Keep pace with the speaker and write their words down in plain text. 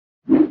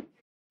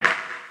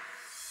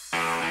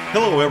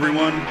Hello,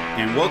 everyone,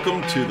 and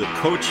welcome to the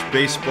Coach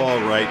Baseball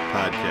Right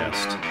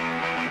podcast.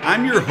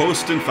 I'm your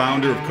host and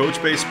founder of Coach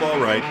Baseball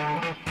Right,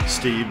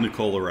 Steve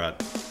Nicolarat.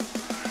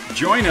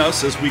 Join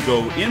us as we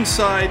go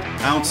inside,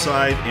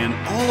 outside, and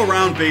all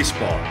around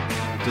baseball,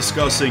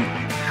 discussing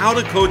how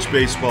to coach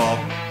baseball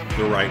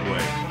the right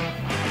way.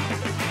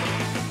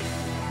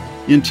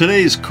 In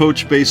today's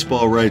Coach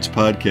Baseball Rights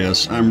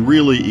podcast, I'm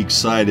really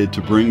excited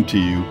to bring to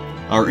you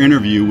our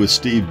interview with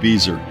Steve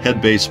Beazer,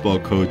 head baseball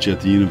coach at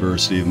the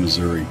University of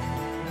Missouri.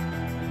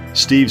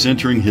 Steve's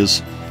entering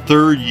his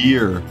third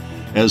year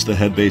as the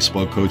head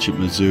baseball coach at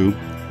Mizzou.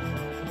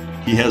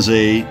 He has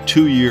a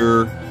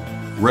 2-year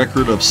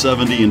record of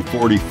 70 and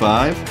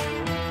 45,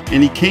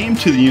 and he came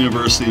to the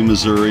University of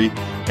Missouri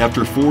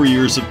after 4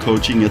 years of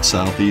coaching at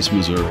Southeast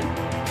Missouri.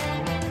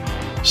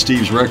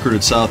 Steve's record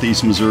at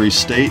Southeast Missouri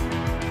State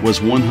was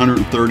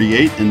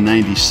 138 and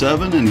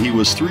 97, and he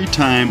was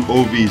 3-time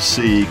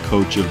OVC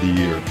Coach of the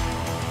Year.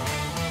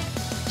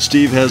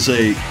 Steve has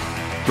a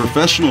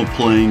professional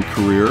playing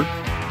career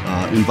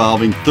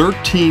involving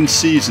 13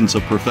 seasons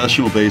of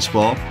professional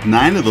baseball,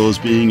 9 of those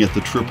being at the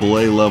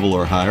AAA level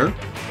or higher.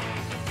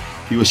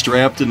 He was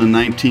drafted in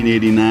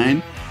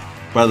 1989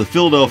 by the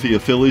Philadelphia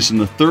Phillies in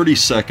the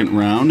 32nd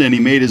round, and he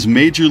made his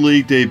major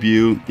league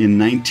debut in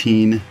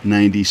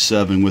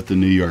 1997 with the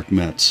New York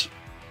Mets.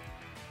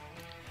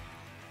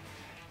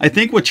 I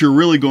think what you're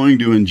really going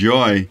to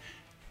enjoy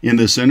in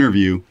this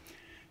interview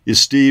is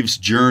Steve's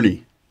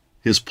journey,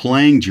 his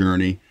playing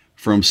journey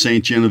from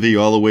St. Genevieve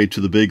all the way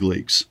to the big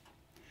leagues.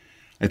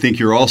 I think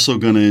you're also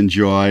going to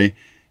enjoy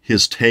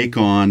his take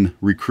on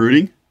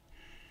recruiting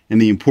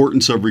and the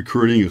importance of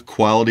recruiting a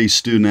quality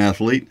student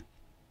athlete.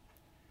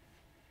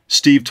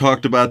 Steve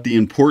talked about the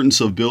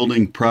importance of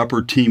building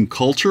proper team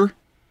culture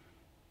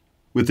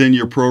within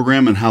your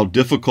program and how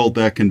difficult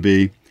that can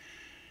be.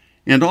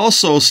 And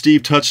also,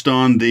 Steve touched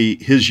on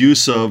his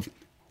use of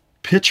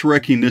pitch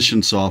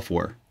recognition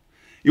software.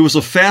 It was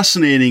a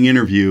fascinating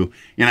interview,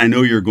 and I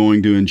know you're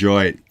going to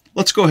enjoy it.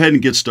 Let's go ahead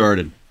and get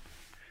started.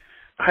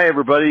 Hi,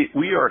 everybody.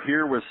 We are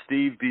here with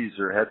Steve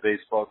Beazer, head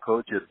baseball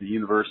coach at the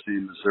University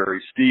of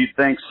Missouri. Steve,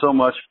 thanks so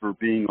much for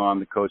being on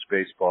the Coach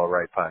Baseball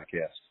Right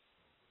podcast.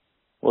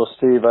 Well,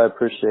 Steve, I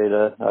appreciate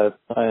it.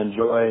 I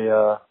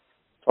enjoy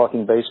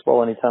talking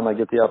baseball anytime I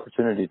get the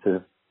opportunity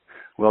to.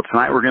 Well,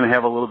 tonight we're going to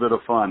have a little bit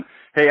of fun.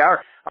 Hey,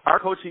 our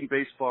Coaching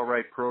Baseball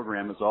Right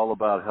program is all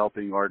about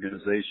helping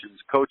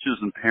organizations, coaches,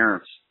 and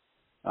parents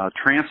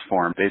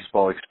transform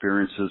baseball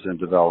experiences and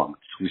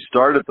developments. We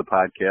started the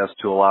podcast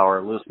to allow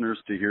our listeners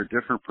to hear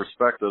different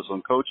perspectives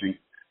on coaching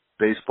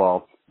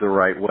baseball the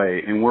right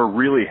way. And we're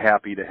really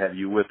happy to have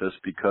you with us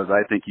because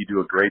I think you do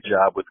a great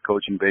job with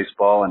coaching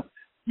baseball, and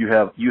you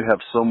have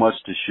so much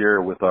to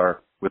share with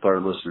our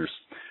listeners.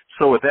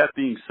 So with that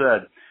being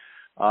said,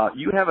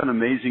 you have an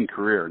amazing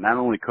career, not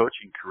only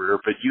coaching career,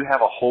 but you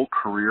have a whole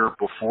career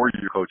before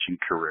your coaching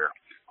career,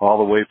 all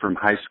the way from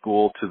high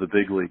school to the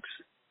big leagues.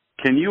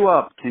 Can you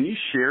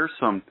share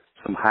some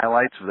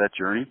highlights of that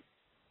journey?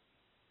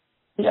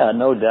 Yeah,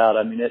 no doubt.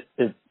 I mean,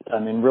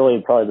 really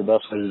probably the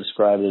best way to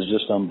describe it is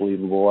just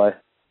unbelievable.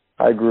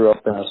 I grew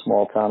up in a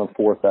small town of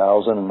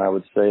 4,000, and I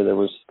would say there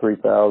was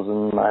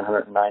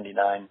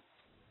 3,999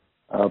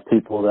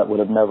 people that would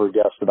have never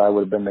guessed that I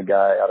would have been the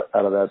guy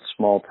out of that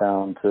small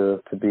town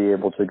to be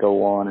able to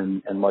go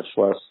on and much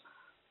less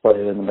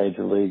play in the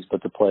major leagues,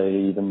 but to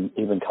play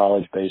even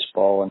college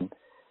baseball. And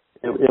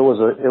it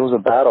was a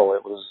battle.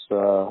 It was,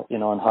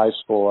 in high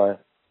school,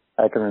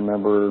 I can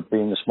remember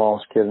being the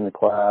smallest kid in the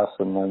class,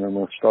 and I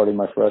remember starting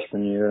my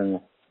freshman year,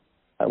 and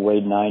I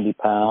weighed 90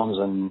 pounds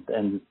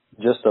and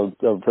just a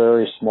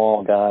very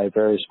small guy,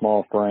 very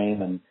small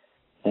frame, and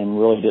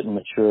really didn't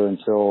mature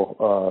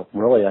until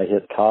really I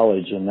hit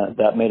college, and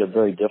that made it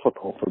very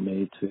difficult for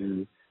me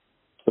to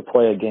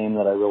play a game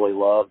that I really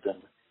loved,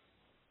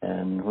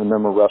 and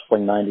remember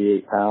wrestling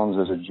 98 pounds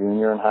as a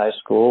junior in high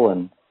school,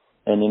 and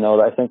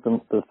I think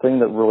the thing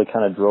that really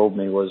kind of drove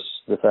me was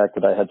the fact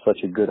that I had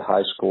such a good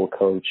high school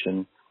coach,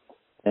 and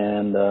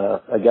a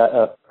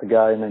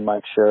guy named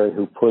Mike Sherry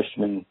who pushed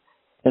me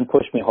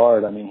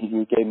hard. I mean,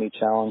 he gave me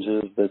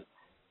challenges that,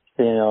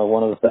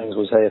 one of the things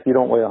was, hey, if you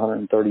don't weigh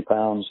 130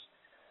 pounds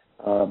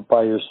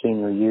by your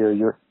senior year,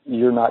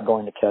 you're not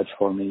going to catch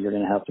for me. You're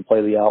going to have to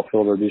play the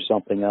outfield or do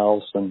something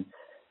else, and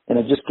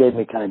it just gave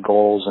me kind of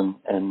goals,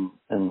 and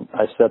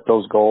I set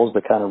those goals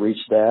to kind of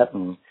reach that,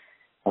 and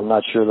I'm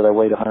not sure that I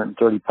weighed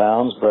 130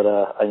 pounds, but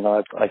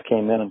I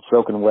came in and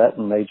soaking wet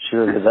and made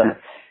sure that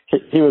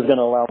he was going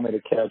to allow me to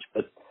catch.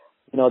 But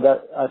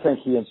that I think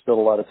he instilled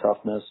a lot of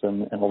toughness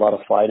and a lot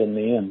of fight in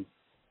me, and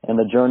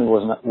the journey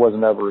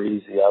wasn't ever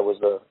easy. I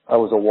was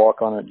a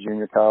walk-on at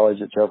junior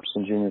college at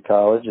Jefferson Junior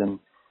College,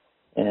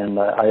 and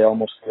I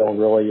almost feel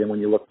really, and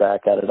when you look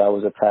back at it, I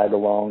was a tag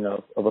along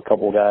of a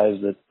couple of guys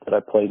that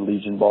I played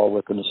Legion ball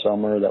with in the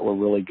summer that were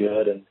really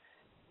good, and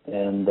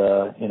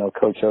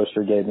Coach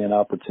Oster gave me an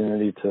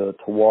opportunity to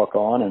walk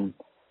on,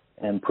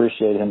 and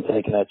appreciate him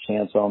taking that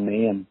chance on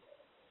me, and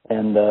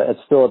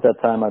it's still at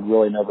that time I'd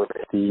really never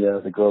hit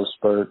the growth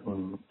spurt,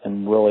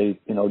 and really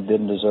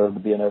didn't deserve to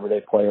be an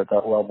everyday player at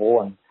that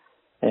level,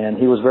 And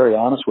he was very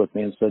honest with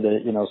me and said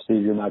that,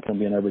 Steve, you're not going to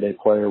be an everyday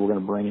player. We're going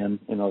to bring in,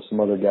 some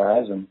other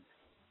guys. And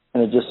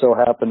it just so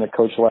happened that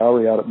Coach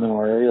Lowry out at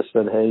Mineral Area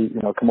said, hey,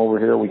 come over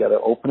here. We got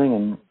an opening.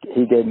 And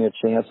he gave me a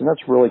chance. And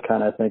that's really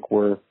kind of, I think,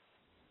 where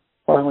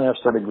finally I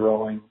started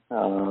growing.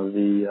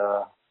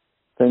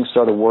 Things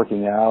started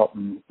working out.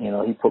 And,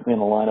 he put me in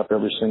the lineup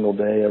every single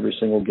day, every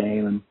single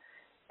game.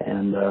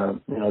 And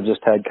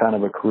just had kind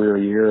of a career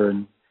year.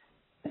 And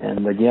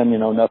again,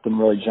 nothing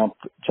really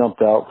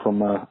jumped out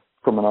from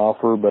an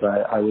offer, but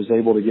I was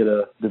able to get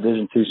a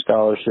Division II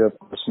scholarship,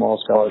 a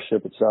small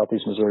scholarship at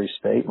Southeast Missouri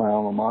State, my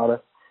alma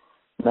mater.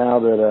 Now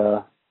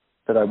that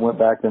I went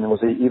back then and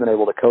was even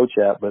able to coach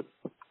at, but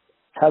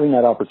having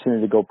that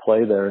opportunity to go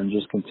play there and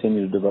just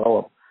continue to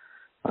develop.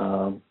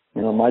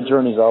 My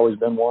journey's always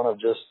been one of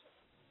just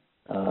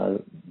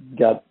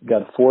got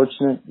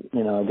fortunate,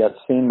 got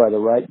seen by the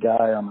right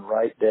guy on the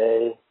right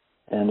day,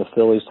 and the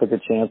Phillies took a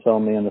chance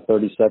on me in the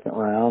 32nd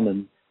round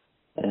and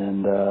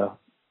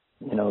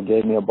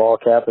gave me a ball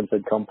cap and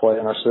said, come play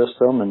in our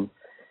system.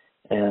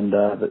 And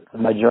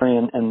my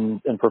journey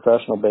in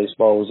professional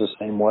baseball was the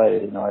same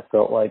way. I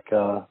felt like,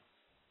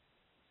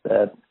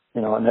 that,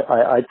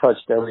 I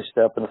touched every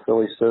step in the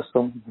Philly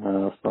system,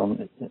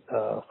 from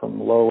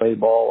low A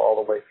ball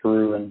all the way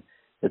through. And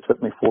it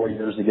took me 4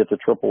 years to get to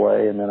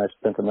AAA. And then I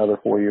spent another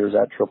 4 years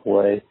at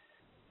AAA,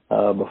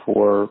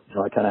 before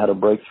I kind of had a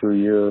breakthrough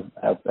year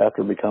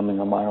after becoming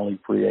a minor league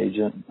free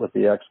agent with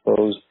the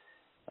Expos.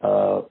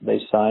 They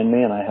signed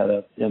me, and I had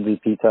an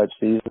MVP-type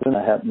season.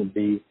 I happened to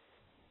be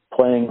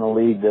playing in a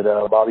league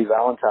that Bobby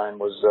Valentine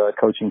was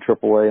coaching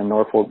AAA in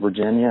Norfolk,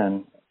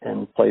 Virginia,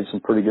 and played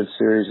some pretty good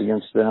series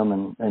against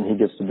them. And he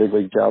gets the big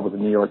league job with the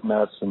New York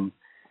Mets and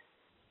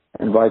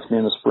invites me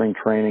into spring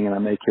training, and I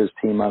make his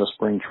team out of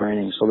spring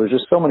training. So there's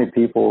just so many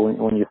people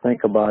when you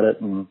think about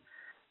it, and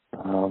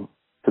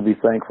to be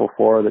thankful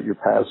for that your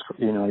paths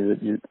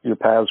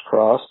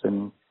crossed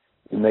and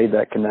you made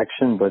that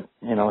connection. But,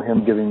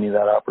 him giving me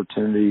that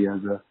opportunity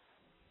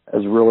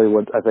as really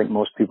what I think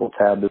most people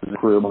tabbed as a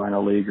career minor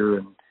leaguer.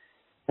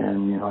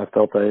 And I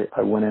felt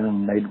I went in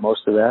and made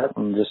most of that.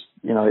 And just,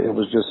 it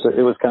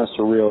was kind of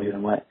surreal.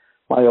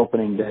 My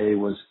opening day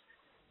was,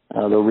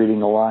 they're reading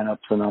the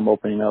lineups, and I'm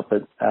opening up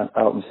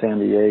out in San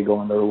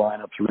Diego, and their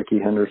lineups, Ricky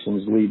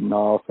Henderson's leading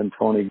off and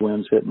Tony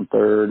Gwynn's hitting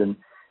third.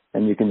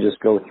 And you can just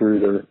go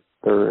through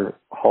their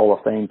Hall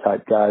of Fame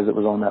type guys that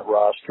was on that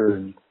roster,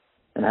 and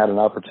had an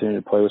opportunity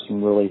to play with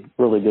some really,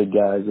 really good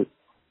guys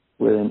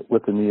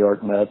with the New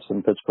York Mets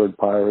and Pittsburgh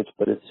Pirates.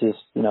 But it's just,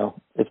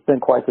 it's been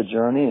quite the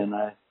journey, and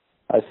I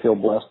feel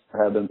blessed to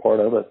have been part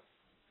of it.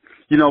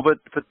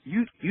 But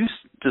you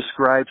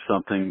described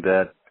something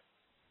that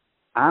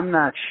I'm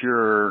not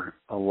sure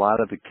a lot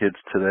of the kids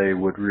today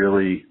would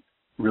really,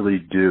 really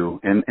do.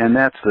 And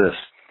that's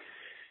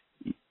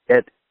this.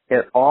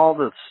 At all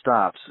the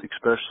stops,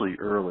 especially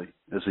early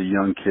as a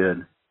young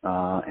kid,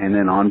 and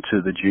then on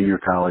to the junior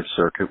college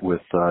circuit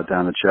with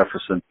down at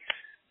Jefferson,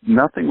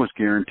 nothing was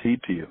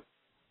guaranteed to you.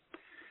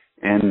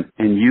 And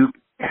you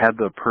had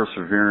the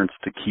perseverance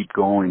to keep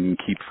going and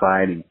keep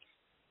fighting.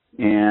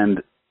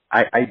 And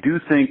I do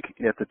think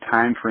at the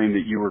time frame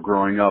that you were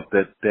growing up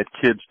that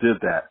kids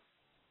did that.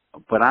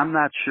 But I'm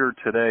not sure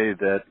today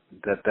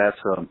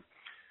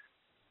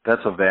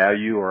that's a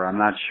value, or I'm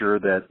not sure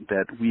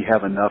that we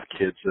have enough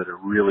kids that are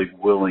really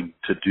willing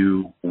to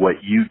do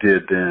what you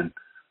did then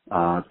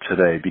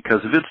today. Because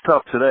if it's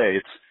tough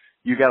today,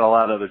 you got a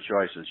lot of other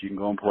choices. You can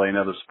go and play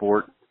another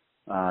sport.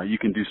 You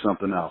can do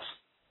something else.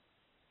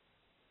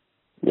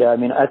 Yeah,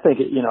 I think,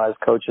 as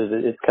coaches,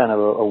 it's kind of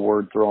a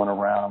word thrown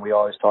around. We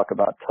always talk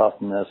about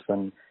toughness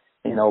and,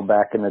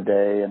 back in the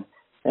day.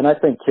 And I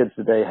think kids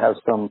today have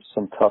some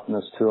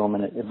toughness to them,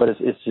 but it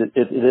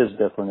is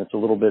different. It's a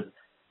little bit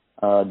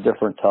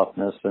different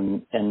toughness,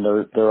 and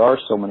there are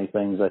so many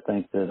things I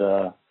think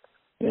that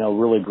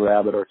really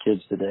grab at our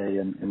kids today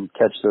and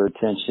catch their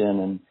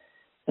attention.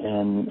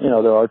 And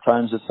there are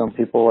times that some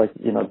people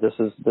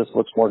this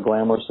looks more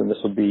glamorous and this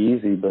would be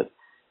easy, but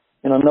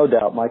no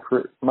doubt my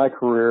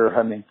career,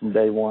 from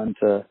day one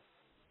to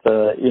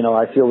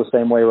I feel the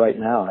same way right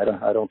now.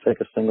 I don't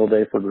take a single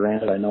day for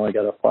granted. I know I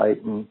got to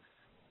fight and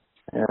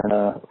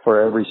for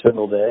every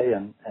single day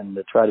and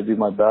to try to do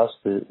my best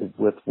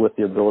with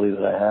the ability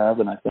that I have.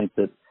 And I think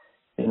that,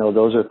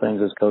 those are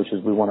things as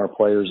coaches, we want our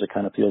players to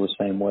kind of feel the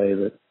same way,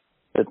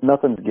 that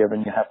nothing's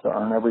given. You have to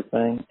earn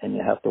everything, and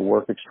you have to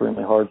work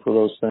extremely hard for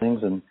those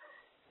things. And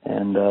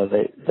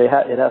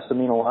it has to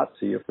mean a lot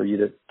to you for you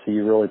to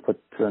really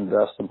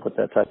invest and put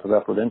that type of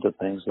effort into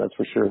things. That's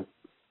for sure.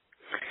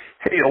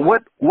 Hey,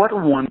 what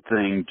one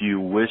thing do you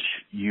wish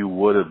you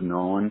would have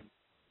known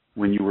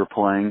when you were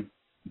playing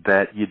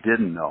that you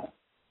didn't know,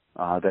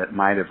 that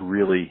might have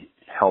really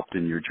helped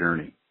in your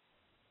journey?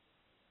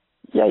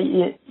 Yeah,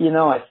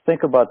 I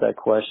think about that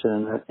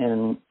question,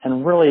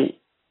 and really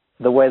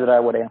the way that I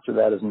would answer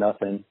that is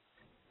nothing.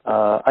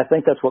 I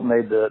think that's what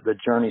made the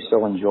journey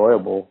so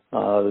enjoyable,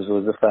 was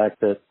the fact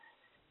that,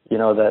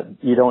 that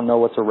you don't know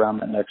what's around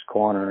that next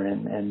corner,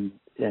 and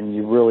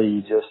you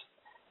really just,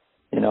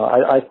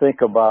 I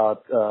think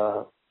about,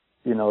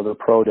 the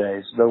pro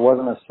days. There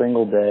wasn't a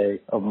single day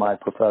of my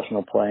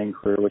professional playing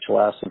career, which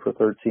lasted for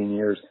 13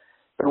 years.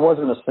 There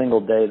wasn't a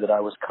single day that I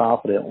was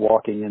confident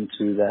walking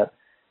into that,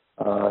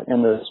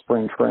 into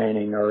spring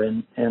training or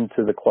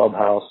into the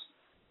clubhouse,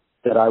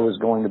 that I was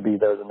going to be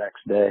there the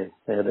next day.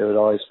 It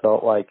always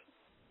felt like,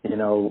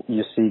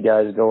 you see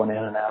guys going in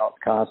and out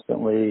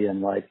constantly,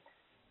 and like,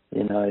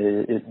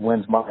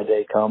 when's my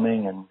day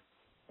coming?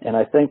 And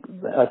I think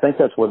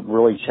that's what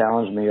really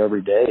challenged me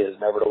every day, is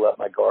never to let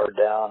my guard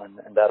down,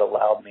 and that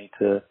allowed me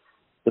to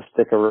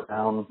stick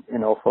around,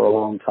 for a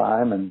long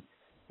time. And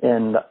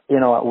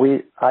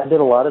I did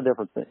a lot of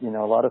different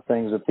a lot of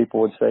things that people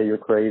would say you're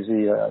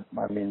crazy.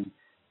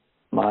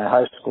 My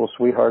high school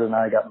sweetheart and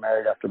I got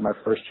married after my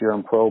first year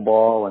in pro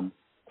ball, and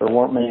there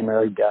weren't many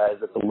married guys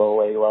at the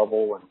low A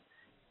level.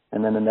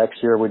 And then the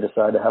next year we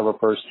decided to have our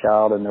first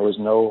child, and there was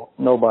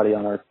nobody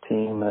on our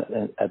team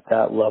at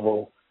that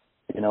level,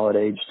 at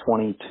age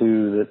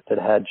 22 that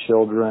had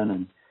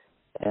children.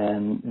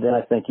 And then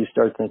I think you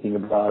start thinking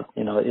about,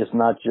 it's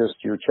not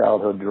just your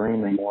childhood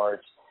dream anymore.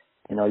 It's,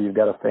 you've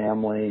got a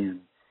family,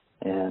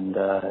 and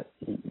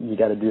you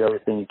got to do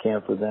everything you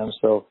can for them.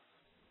 So,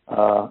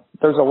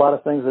 there's a lot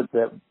of things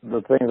that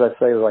the things I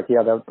say are like,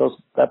 yeah,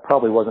 that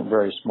probably wasn't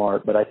very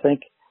smart, but I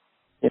think,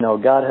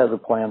 God has a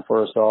plan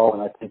for us all.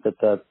 And I think that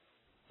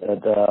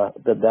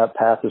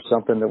path is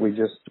something that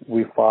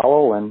we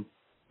follow, and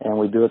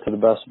we do it to the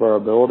best of our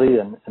ability.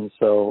 And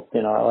so,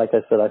 like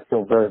I said, I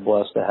feel very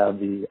blessed to have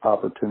the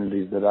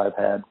opportunities that I've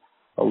had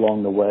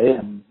along the way,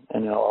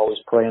 and always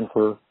praying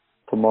for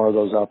more of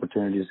those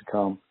opportunities to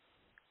come.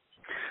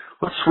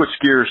 Let's switch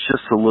gears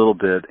just a little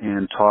bit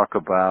and talk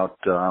about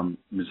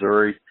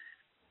Missouri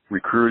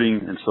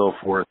recruiting and so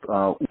forth.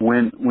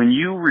 When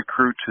you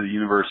recruit to the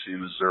University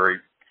of Missouri,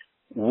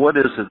 what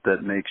is it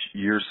that makes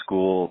your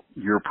school,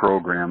 your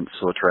program,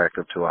 so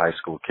attractive to a high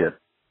school kid?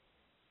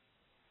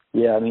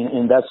 Yeah,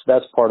 and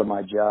that's part of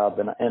my job,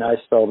 and I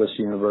sell this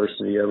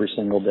university every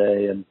single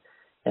day, and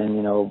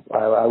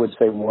I would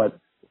say what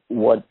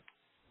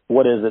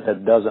is it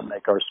that doesn't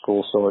make our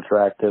school so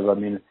attractive?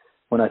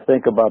 When I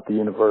think about the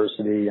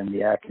university and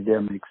the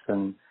academics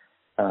and,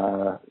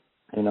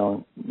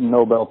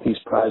 Nobel Peace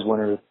Prize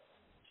winners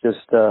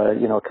just,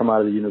 come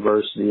out of the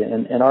university,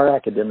 and our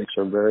academics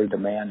are very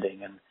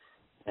demanding.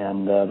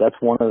 And that's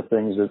one of the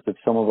things that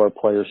some of our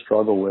players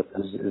struggle with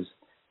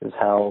is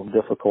how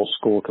difficult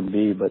school can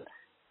be. But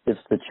it's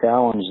the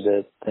challenge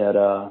that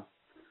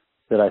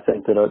I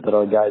think that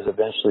our guys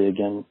eventually,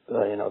 again,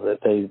 that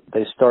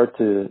they start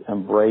to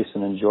embrace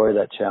and enjoy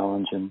that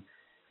challenge. And,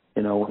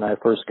 when I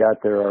first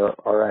got there,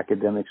 our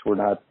academics were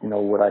not,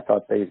 what I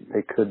thought they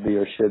could be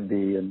or should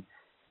be. And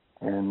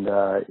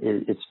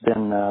it's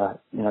been,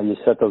 you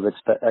set those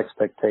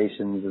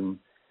expectations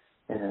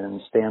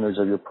and standards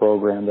of your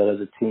program that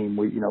as a team,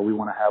 we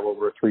want to have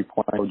over a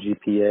 3.0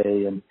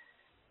 GPA,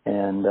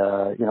 and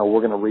we're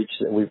going to reach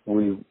that.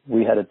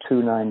 We had a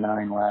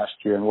 2.99 last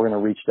year, and we're going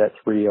to reach that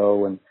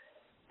 3.0.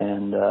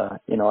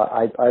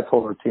 I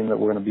told our team that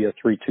we're going to be a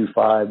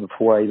 3.25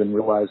 before I even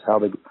realized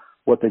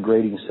what the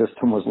grading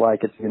system was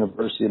like at the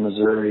University of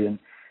Missouri,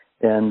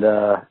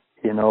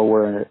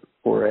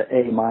 we're an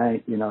A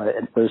minus.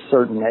 There's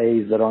certain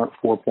A's that aren't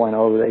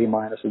 4.0. A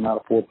minus is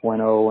not a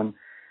 4.0,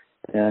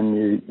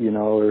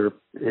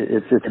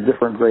 it's a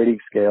different grading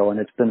scale, and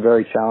it's been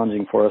very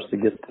challenging for us to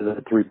get to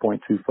the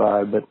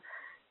 3.25. But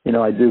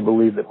I do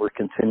believe that we're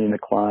continuing to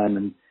climb,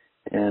 and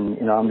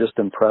I'm just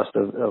impressed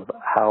of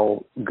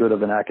how good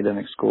of an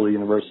academic school the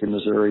University of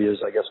Missouri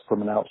is. I guess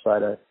from an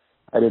outside,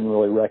 I didn't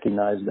really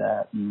recognize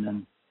that. And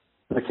then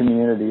the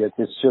community,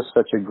 it's just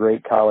such a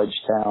great college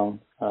town.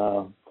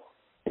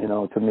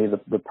 To me,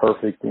 the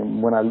perfect.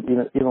 And when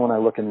even when I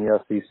look in the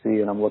SEC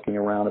and I'm looking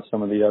around at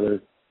some of the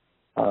other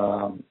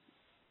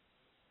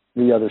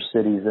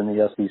cities in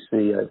the SEC,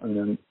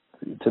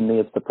 to me,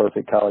 it's the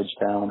perfect college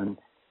town,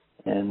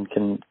 and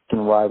can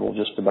rival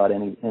just about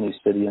any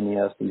city in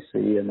the SEC.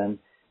 And then,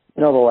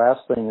 the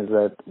last thing is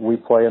that we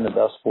play in the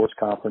best sports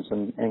conference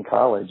in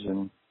college,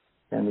 and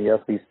the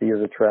SEC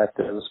is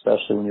attractive,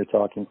 especially when you're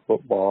talking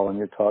football and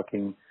you're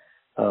talking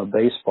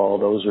baseball.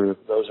 Those are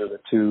the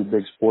two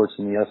big sports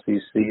in the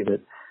SEC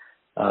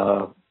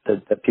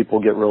that people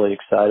get really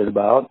excited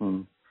about,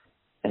 and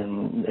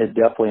it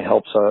definitely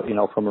helps.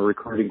 From a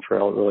recruiting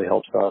trail, it really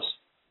helps us.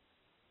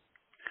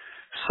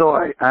 So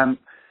I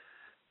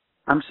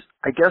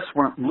guess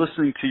when I'm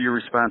listening to your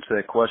response to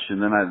that question,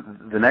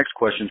 then the next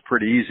question is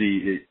pretty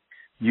easy.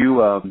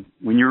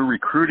 When you're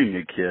recruiting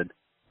a kid,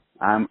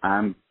 I'm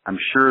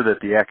sure that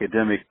the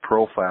academic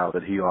profile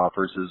that he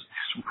offers is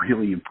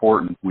really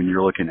important when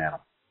you're looking at him.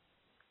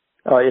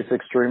 Oh, it's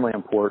extremely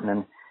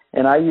important,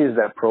 and I use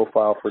that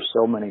profile for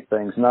so many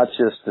things, not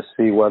just to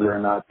see whether or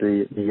not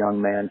the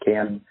young man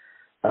can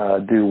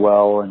do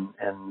well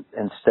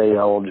and stay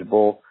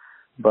eligible,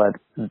 but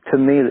to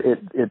me,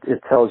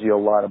 it tells you a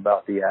lot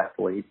about the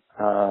athlete.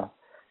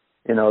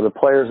 The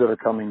players that are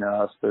coming to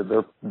us,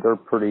 they're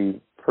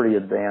pretty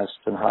advanced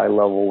and high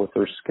level with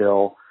their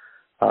skill.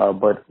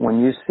 But when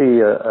you see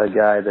a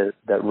guy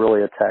that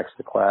really attacks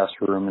the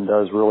classroom and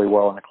does really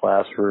well in the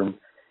classroom,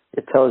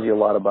 it tells you a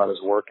lot about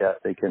his work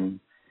ethic and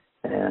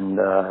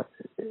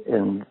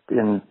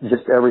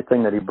just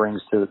everything that he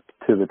brings to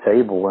the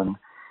table.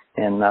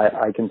 And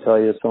I can tell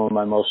you some of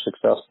my most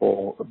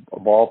successful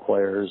ball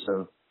players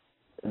have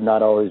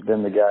not always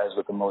been the guys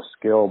with the most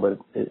skill, but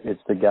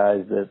it's the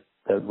guys that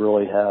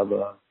really have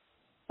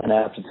an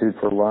aptitude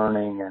for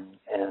learning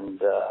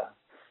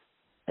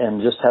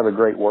and just have a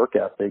great work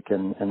ethic.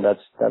 And that's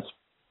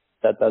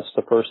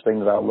the first thing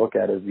that I look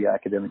at is the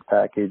academic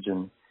package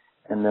and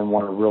then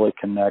want to really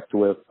connect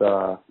with,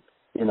 the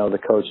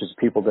coaches,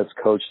 people that's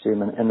coached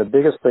him. And the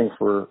biggest thing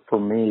for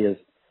me is,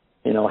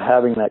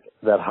 having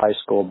that high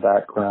school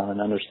background and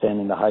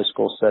understanding the high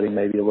school setting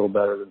maybe a little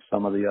better than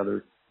some of the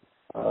other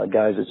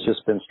guys that's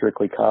just been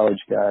strictly college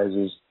guys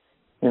is,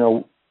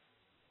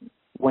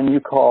 when you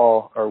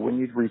call or when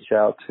you reach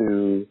out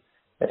to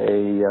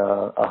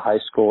a high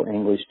school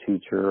English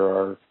teacher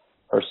or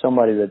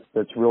somebody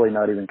that's really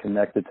not even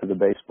connected to the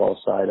baseball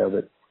side of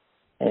it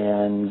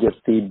and get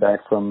feedback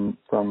from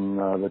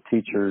the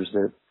teachers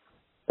that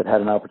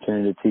had an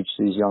opportunity to teach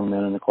these young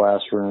men in the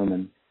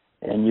classroom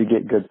and you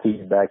get good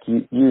feedback,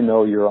 you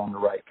know you're on the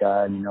right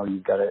guy and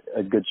you've got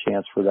a good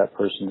chance for that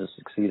person to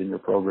succeed in your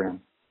program.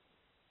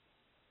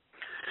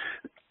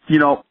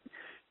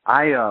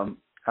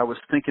 I was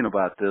thinking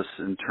about this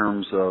in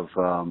terms of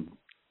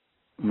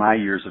my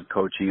years of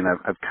coaching, and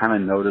I've kind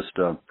of noticed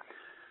a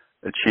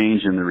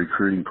change in the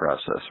recruiting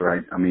process,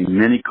 right? I mean,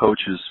 many college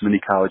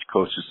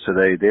coaches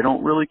today, they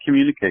don't really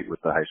communicate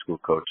with the high school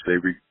coach.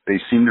 They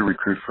seem to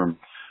recruit from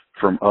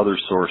other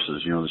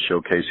sources, the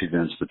showcase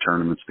events, the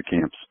tournaments, the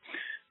camps.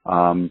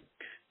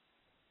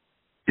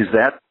 Is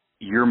that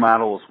your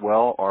model as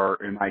well, or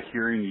am I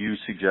hearing you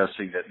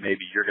suggesting that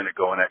maybe you're going to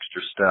go an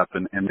extra step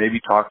and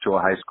maybe talk to a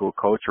high school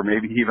coach or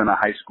maybe even a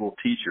high school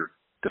teacher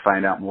to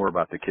find out more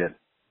about the kid?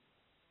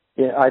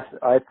 Yeah,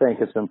 I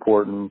think it's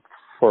important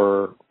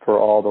for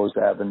all those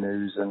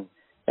avenues,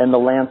 and the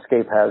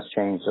landscape has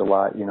changed a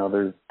lot.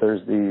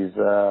 There's these,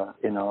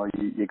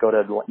 you could go to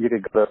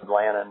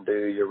Atlanta and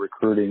do your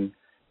recruiting.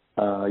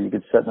 You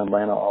could sit in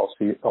Atlanta all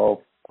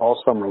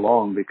summer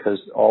long because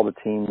all the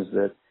teams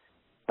that,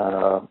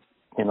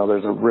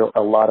 there's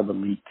a lot of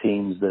elite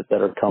teams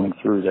that are coming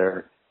through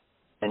there,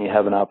 and you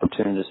have an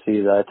opportunity to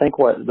see that. I think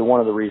one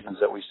of the reasons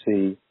that we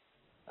see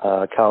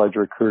college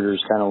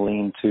recruiters kind of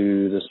lean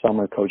to the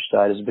summer coach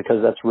side is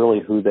because that's really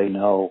who they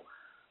know.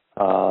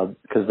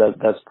 Because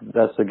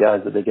that's the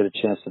guys that they get a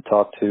chance to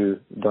talk to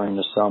during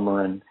the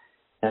summer, and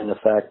the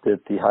fact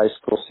that the high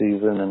school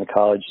season and the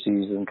college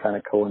season kind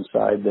of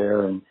coincide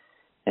there, and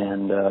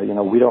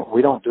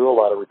we don't do a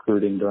lot of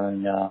recruiting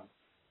during our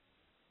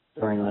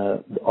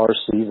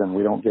season.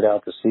 We don't get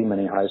out to see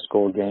many high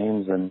school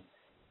games, and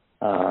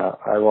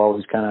I've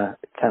always kind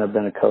of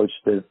been a coach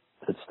that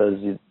says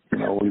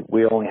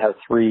we only have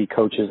 3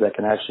 coaches that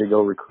can actually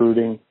go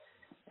recruiting.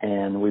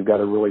 And we've got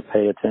to really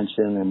pay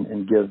attention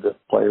and give the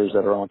players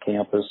that are on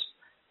campus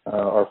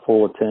our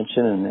full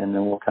attention, and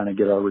then we'll kind of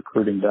get our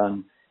recruiting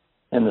done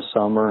in the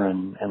summer.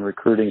 And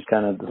recruiting's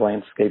kind of, the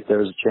landscape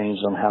there has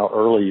changed on how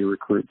early you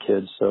recruit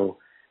kids. So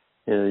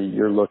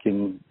you're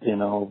looking, in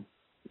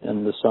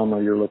the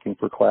summer you're looking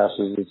for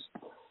classes that's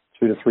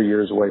 2 to 3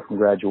 years away from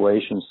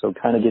graduation. So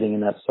kind of getting in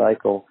that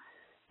cycle,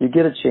 you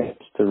get a chance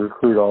to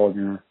recruit all of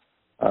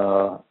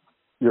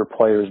your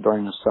players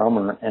during the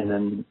summer, and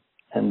then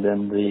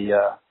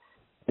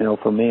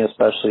for me,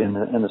 especially in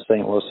the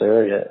St. Louis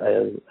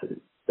area,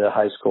 the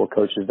high school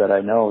coaches that I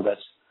know,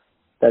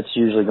 that's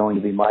usually going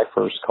to be my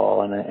first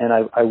call. And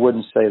I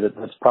wouldn't say that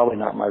that's probably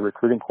not my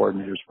recruiting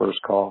coordinator's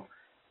first call,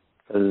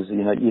 because,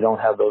 you don't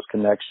have those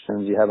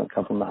connections. You haven't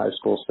come from the high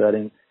school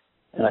setting.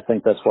 And I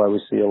think that's why we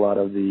see a lot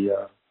of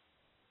the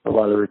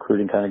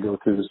recruiting kind of go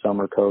through the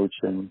summer coach.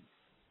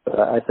 But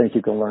I think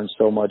you can learn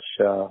so much,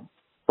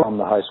 from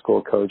the high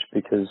school coach,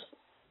 because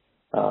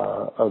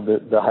of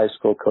the high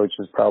school coach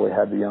has probably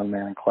had the young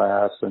man in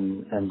class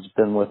and has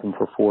been with him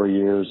for 4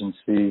 years and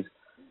sees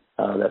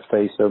that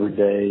face every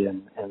day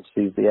and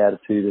sees the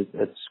attitude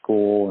at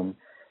school,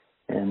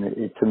 and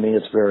to me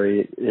it's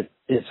really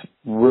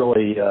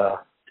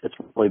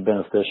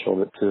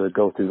beneficial to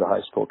go through the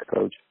high school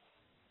coach.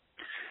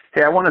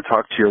 Hey, I want to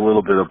talk to you a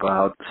little bit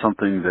about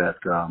something that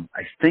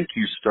I think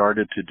you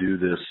started to do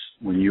this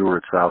when you were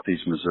at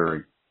Southeast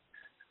Missouri.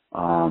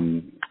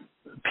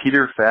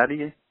 Peter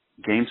Fatty,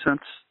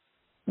 GameSense?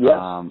 Yes.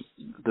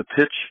 The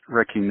pitch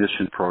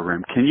recognition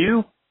program. Can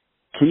you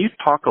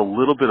talk a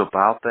little bit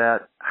about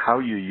that, how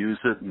you use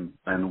it,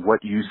 and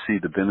what you see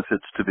the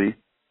benefits to be?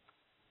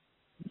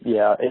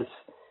 Yeah, it's,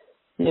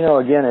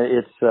 again,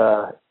 it's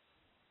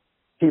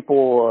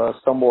people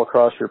stumble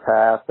across your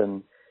path,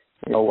 and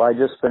I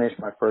just finished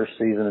my first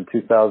season in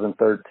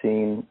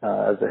 2013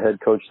 as a head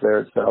coach there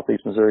at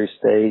Southeast Missouri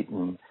State,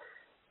 and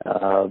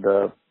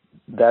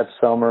that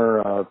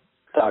summer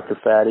Dr.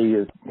 Fatty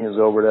is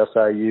over at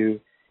SIU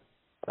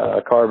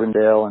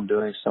Carbondale and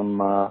doing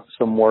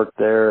some work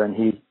there, and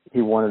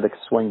he wanted to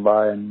swing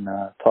by and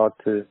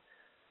talk to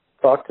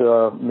talked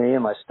to me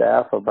and my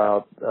staff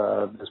about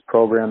this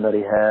program that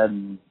he had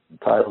and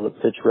titled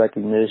it Pitch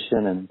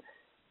Recognition,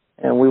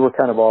 and we were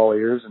kind of all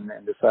ears and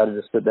decided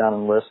to sit down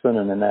and listen.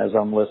 And then as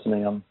I'm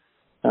listening,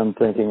 I'm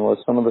thinking, well,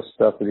 some of the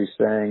stuff that he's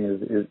saying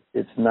is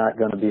it's not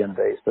going to be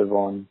invasive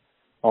on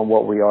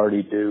what we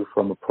already do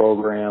from a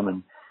program,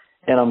 and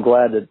I'm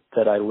glad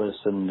that I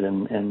listened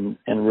and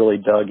really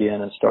dug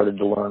in and started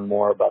to learn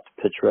more about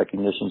the pitch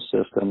recognition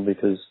system,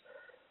 because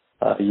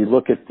you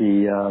look at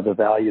the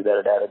value that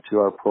it added to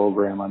our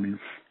program. I mean,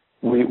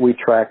 we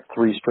tracked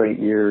 3 straight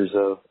years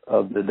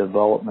of the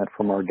development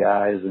from our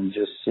guys, and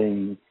just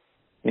seeing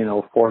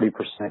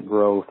 40%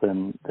 growth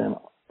in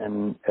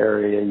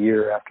area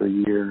year after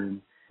year,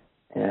 and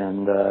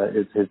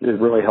it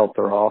really helped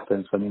our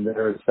offense. I mean,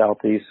 there at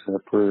Southeast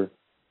for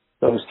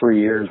those 3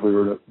 years, we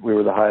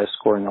were the highest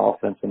scoring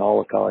offense in all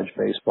of college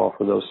baseball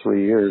for those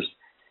 3 years.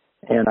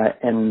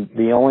 And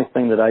the only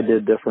thing that I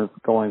did different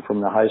going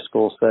from the high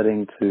school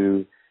setting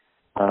to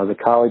the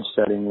college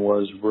setting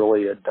was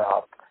really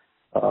adopt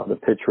the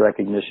pitch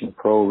recognition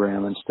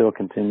program, and still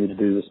continue to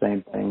do the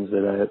same things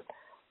that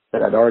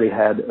I'd already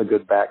had a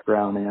good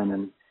background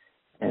in,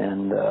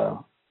 and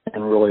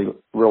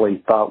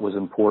really thought was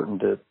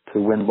important to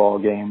win ball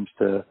games,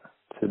 to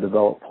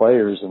develop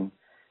players. And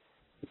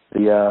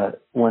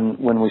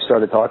when we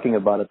started talking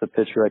about it, the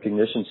pitch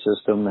recognition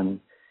system,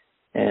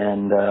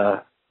 and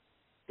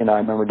I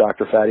remember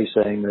Dr. Fatty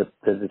saying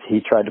that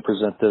he tried to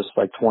present this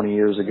like 20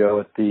 years ago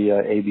at the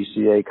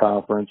ABCA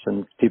conference,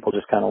 and people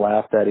just kind of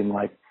laughed at him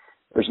like,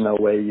 there's no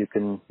way you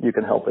can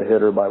help a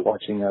hitter by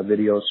watching a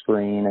video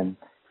screen, and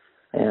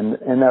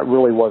that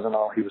really wasn't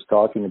all he was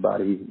talking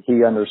about.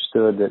 He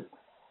understood that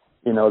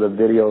the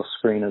video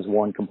screen is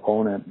one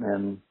component,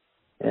 and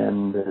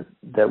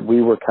that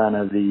we were kind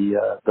of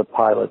the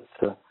pilots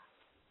to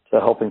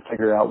helping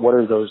figure out what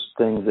are those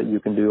things that you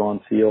can do on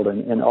field,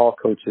 and all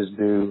coaches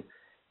do.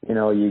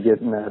 You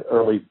get in that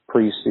early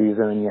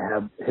preseason and you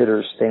have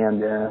hitters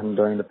stand in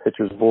during the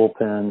pitcher's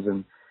bullpens,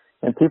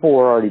 and people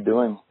were already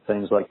doing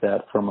things like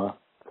that from a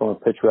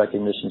pitch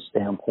recognition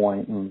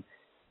standpoint, and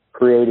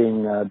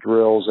creating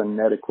drills and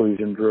net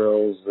occlusion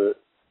drills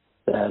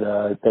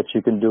that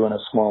you can do in a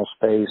small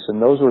space.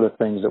 And those were the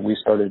things that we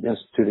started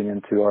instituting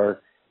into our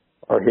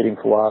hitting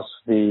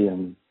philosophy,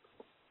 and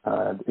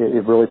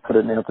it really put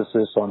an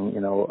emphasis on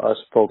us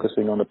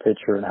focusing on the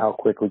pitcher and how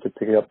quick we could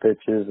pick up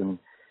pitches, and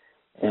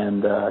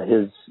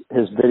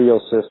his video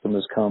system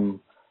has come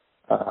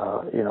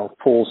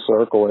full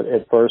circle.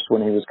 At first,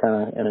 when he was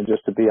kind of, and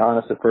just to be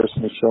honest, at first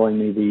when he was showing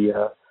me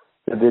the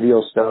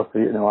video stuff,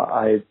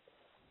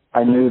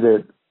 I knew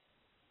that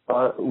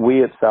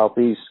we at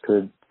Southeast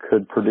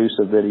could produce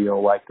a video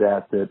like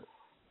that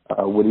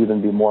would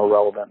even be more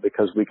relevant,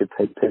 because we could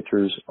take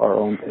pictures, our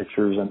own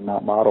pictures, and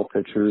not model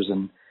pictures,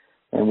 and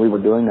we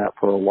were doing that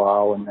for a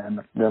while, and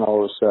then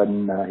all of a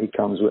sudden he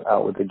comes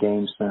out with the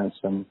Game Sense,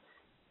 and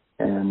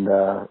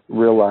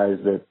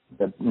realized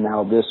that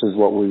now this is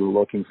what we were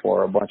looking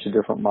for, a bunch of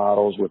different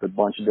models with a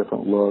bunch of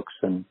different looks,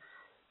 and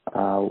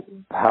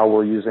how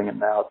we're using it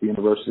now at the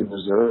University of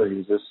Missouri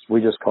is this.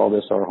 We just call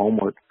this our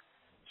homework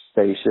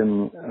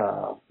station.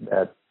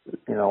 That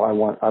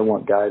I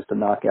want guys to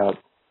knock out,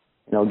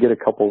 get a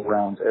couple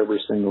rounds every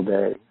single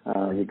day.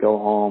 You go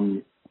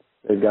home,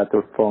 they've got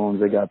their phones,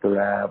 they got their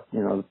app,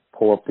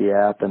 pull up the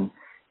app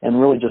and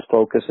really just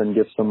focus and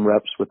get some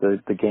reps with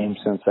the Game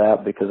Sense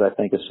app, because I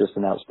think it's just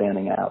an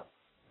outstanding app.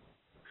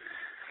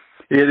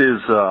 It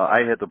is.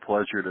 I had the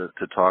pleasure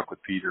to talk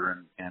with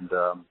Peter, and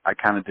I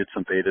kind of did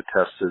some beta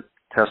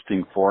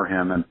testing for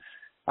him, and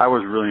I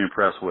was really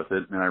impressed with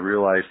it, and I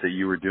realized that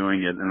you were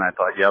doing it, and I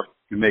thought, yep,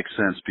 it makes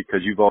sense,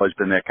 because you've always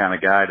been that kind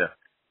of guy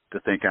to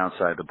think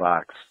outside the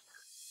box.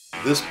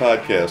 This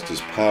podcast is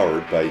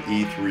powered by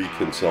E3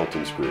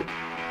 Consultants Group.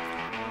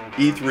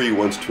 E3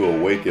 wants to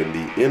awaken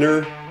the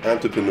inner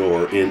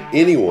entrepreneur in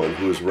anyone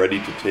who is ready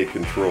to take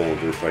control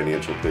of their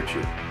financial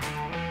picture.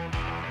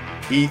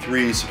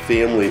 E3's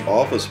family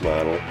office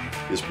model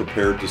is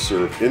prepared to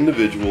serve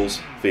individuals,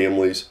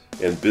 families,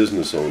 and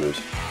business owners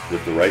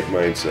with the right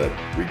mindset,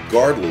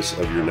 regardless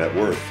of your net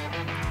worth.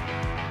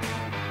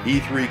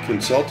 E3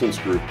 Consultants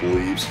Group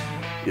believes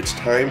it's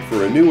time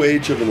for a new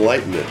age of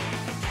enlightenment.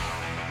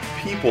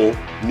 People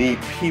need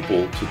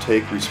people to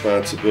take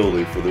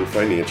responsibility for their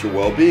financial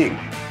well-being.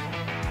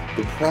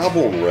 The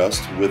problem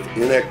rests with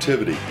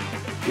inactivity,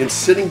 in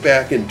sitting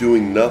back and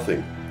doing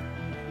nothing.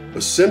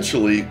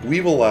 Essentially,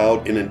 we've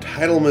allowed an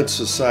entitlement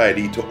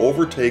society to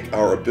overtake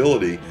our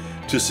ability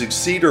to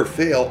succeed or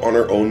fail on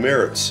our own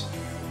merits.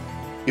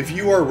 If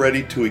you are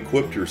ready to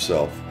equip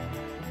yourself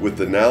with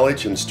the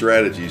knowledge and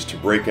strategies to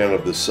break out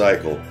of this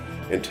cycle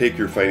and take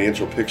your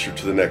financial picture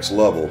to the next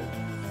level,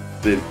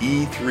 then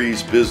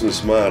E3's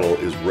business model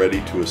is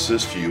ready to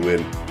assist you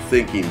in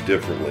thinking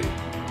differently.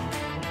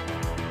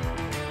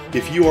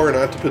 If you are an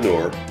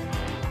entrepreneur,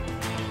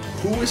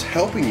 who is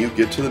helping you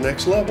get to the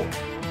next level?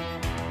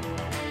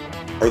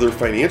 Are there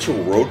financial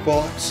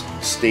roadblocks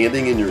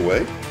standing in your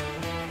way?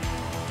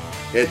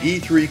 At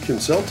E3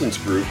 Consultants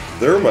Group,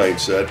 their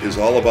mindset is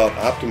all about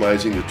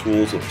optimizing the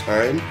tools of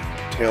time,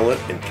 talent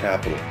and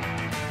capital.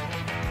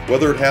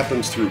 Whether it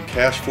happens through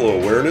cash flow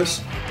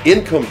awareness,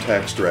 income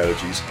tax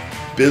strategies,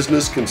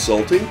 business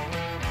consulting,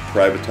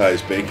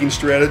 privatized banking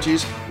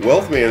strategies,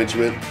 wealth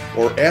management,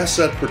 or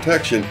asset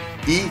protection,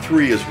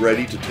 E3 is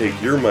ready to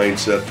take your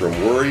mindset from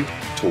worry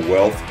to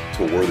wealth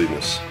to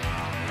worthiness.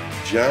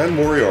 John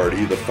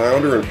Moriarty, the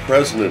founder and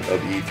president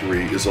of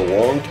E3, is a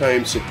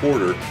longtime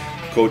supporter of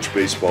Coach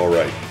Baseball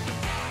Right.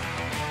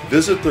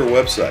 Visit their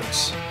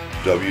websites,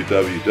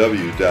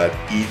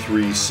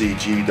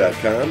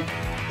 www.e3cg.com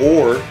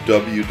or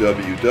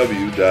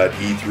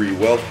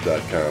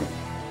www.e3wealth.com,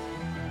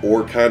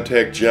 or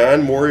contact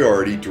John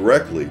Moriarty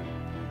directly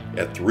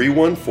at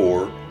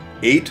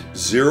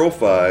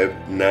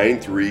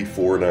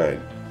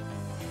 314-805-9349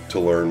 to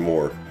learn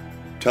more.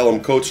 Tell him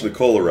Coach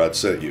Nicolarot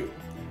sent you.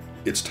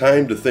 It's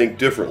time to think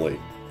differently.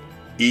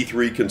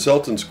 E3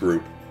 Consultants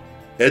Group,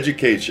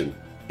 education,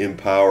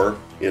 empower,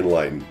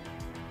 enlighten.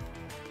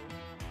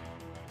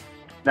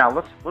 Now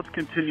let's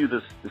continue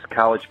this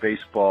college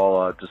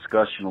baseball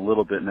discussion a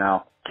little bit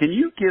now. Can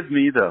you give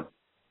me the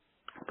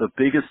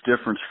biggest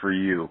difference for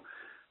you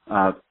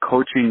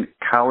coaching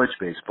college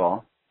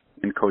baseball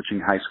and coaching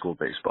high school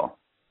baseball?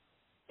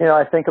 You know,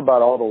 I think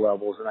about all the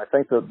levels, and I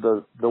think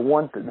the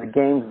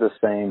game's the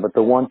same, but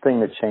the one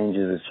thing that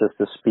changes is just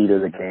the speed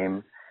of the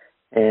game.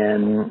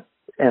 And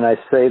I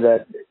say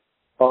that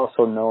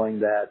also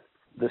knowing that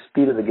the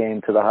speed of the game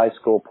to the high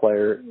school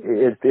player,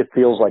 it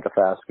feels like a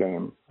fast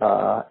game.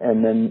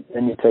 And then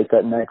you take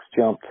that next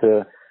jump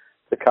to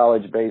the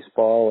college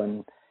baseball,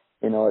 and,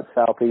 you know, at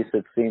Southeast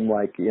it seemed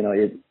like, you know,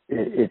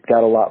 it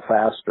got a lot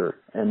faster.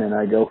 And then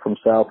I go from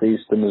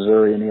Southeast to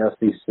Missouri and the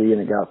SEC, and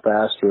it got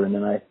faster. And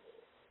then I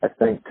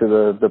think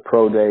to the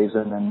pro days,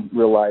 and then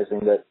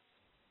realizing that,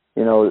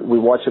 you know, we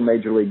watch a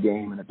major league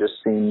game and it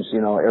just seems,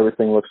 you know,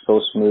 everything looks so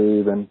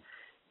smooth, and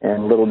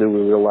little do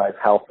we realize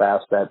how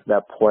fast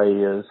that play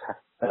is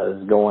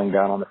going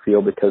down on the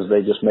field, because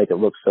they just make it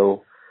look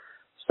so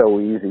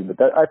easy.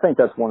 But I think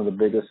that's one of the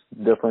biggest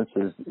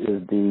differences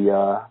is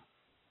the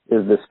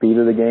speed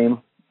of the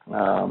game.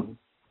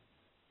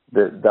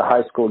 The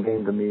high school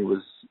game to me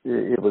was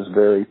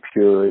very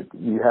pure.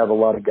 You have a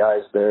lot of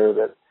guys there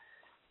that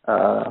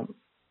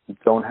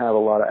don't have a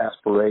lot of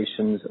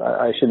aspirations.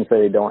 I shouldn't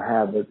say they don't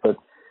have it, but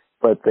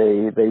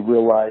they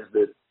realize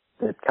that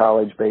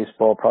college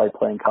baseball, probably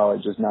playing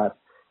college, is not,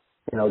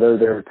 you know, they're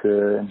there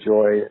to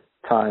enjoy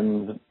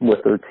time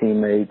with their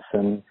teammates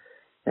and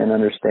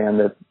understand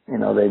that, you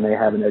know, they may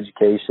have an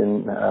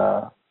education,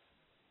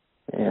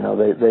 you know,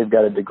 they've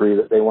got a degree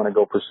that they want to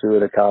go pursue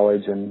at a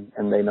college, and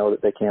they know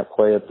that they can't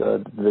play at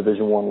the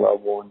Division I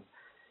level,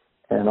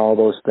 and all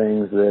those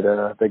things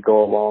that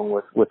go along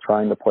with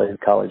trying to play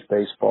college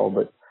baseball.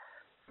 But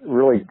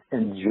really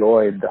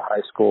enjoyed the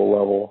high school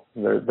level.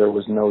 There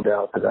was no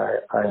doubt that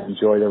I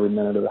enjoyed every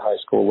minute of the high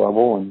school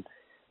level, and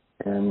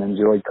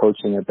enjoyed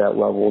coaching at that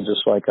level,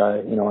 just like I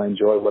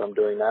enjoy what I'm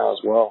doing now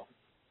as well.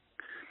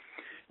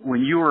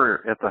 When you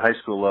were at the high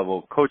school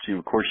level coaching,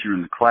 of course, you were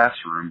in the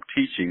classroom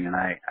teaching, and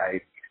I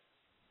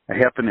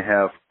happen to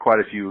have quite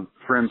a few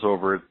friends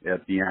over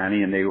at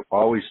Vianney, and they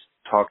always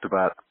talked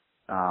about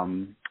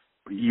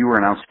you were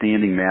an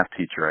outstanding math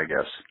teacher, I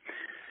guess.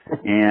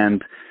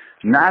 And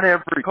not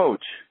every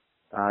coach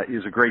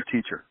is a great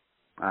teacher.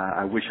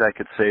 I wish I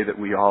could say that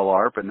we all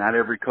are, but not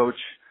every coach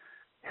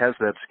has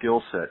that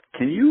skill set.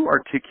 Can you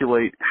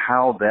articulate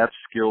how that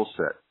skill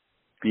set,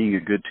 being a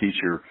good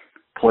teacher,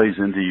 plays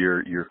into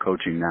your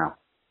coaching now?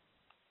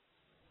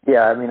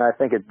 Yeah, I mean, I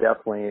think it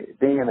definitely,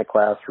 being in the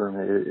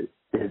classroom,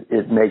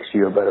 it makes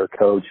you a better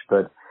coach.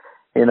 But,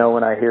 you know,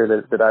 when I hear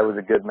that I was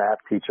a good math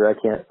teacher, I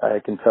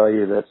can tell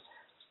you that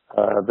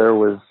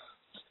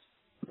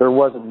there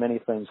wasn't many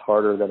things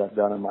harder that I've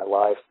done in my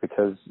life,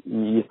 because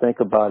you think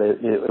about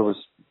it, it was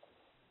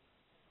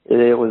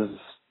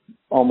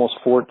almost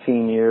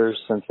 14 years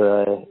since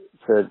I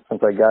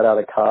got out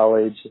of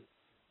college,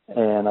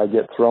 and I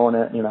get thrown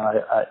in, you know,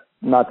 I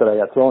not that I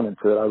got thrown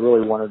into it. I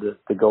really wanted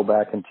to go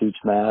back and teach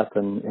math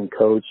and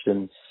coach,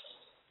 and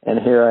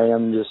here I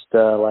am, just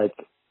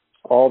like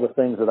all the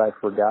things that I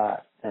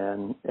forgot.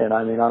 And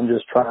I mean, I'm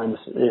just I'm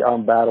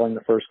battling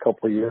the first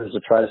couple of years to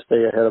try to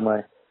stay ahead of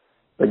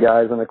the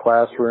guys in the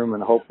classroom,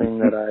 and hoping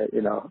that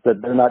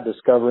that they're not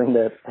discovering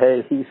that,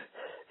 hey, he's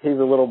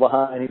a little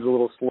behind, he's a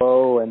little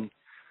slow, and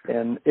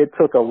it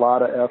took a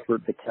lot of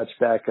effort to catch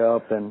back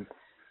up, and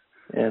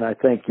I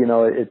think, you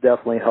know, it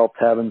definitely helped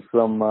having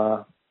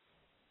some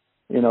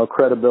you know,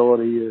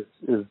 credibility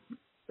as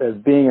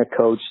being a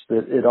coach.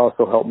 That it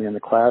also helped me in the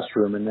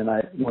classroom. And then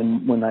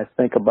when I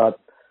think about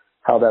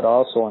how that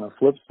also, on a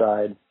flip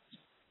side,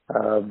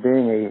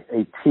 being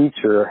a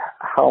teacher,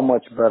 how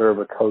much better of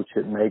a coach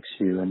it makes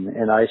you.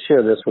 And I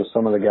share this with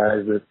some of the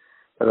guys that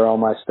are on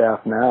my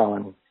staff now.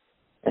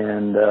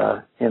 And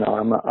you know,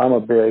 I'm a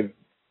big,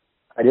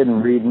 I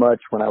didn't read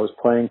much when I was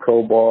playing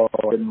pro ball.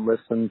 I didn't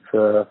listen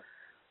to,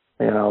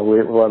 you know,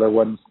 well, there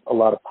wasn't a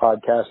lot of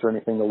podcasts or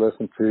anything to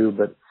listen to,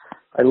 but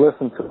I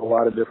listen to a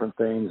lot of different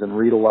things and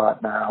read a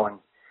lot now,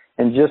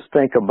 and just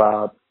think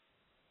about,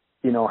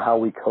 you know, how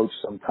we coach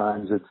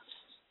sometimes.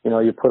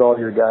 you put all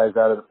your guys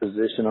out of the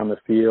position on the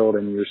field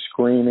and you're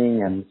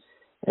screaming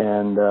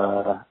and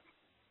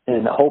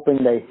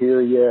hoping they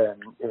hear you,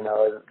 and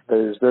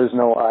there's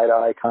no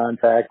eye-to-eye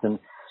contact, and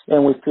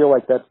we feel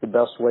like that's the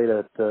best way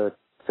to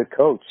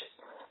coach.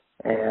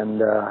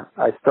 And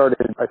I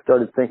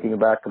started thinking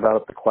back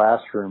about the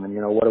classroom, and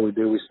what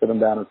do? We sit them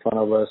down in front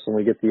of us and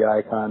we get the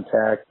eye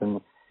contact,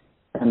 and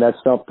that's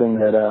something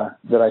that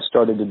I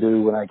started to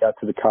do when I got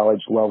to the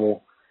college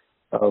level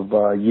of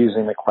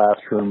using the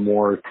classroom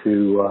more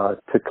to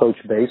coach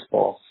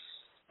baseball.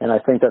 And I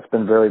think that's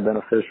been very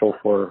beneficial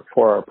for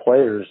our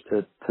players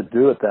to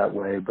do it that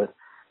way. But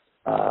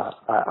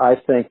I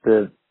think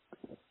that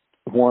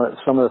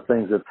some of the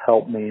things that's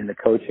helped me in the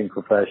coaching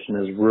profession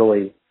is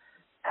really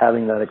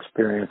having that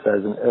experience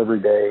as an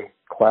everyday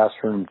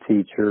classroom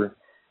teacher.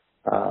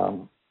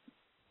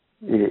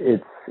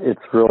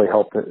 It's really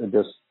helped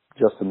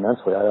just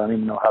immensely. I don't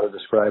even know how to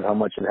describe how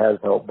much it has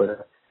helped,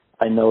 but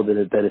I know that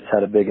it's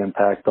had a big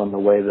impact on the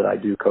way that I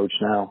do coach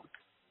now.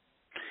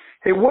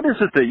 Hey, what is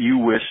it that you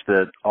wish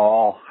that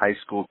all high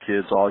school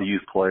kids, all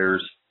youth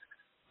players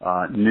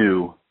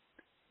knew,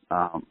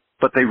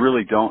 but they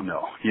really don't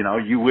know?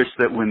 You wish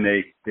that when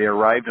they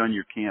arrived on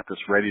your campus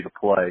ready to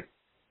play,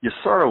 you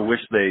sort of wish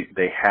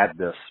they had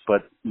this,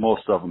 but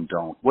most of them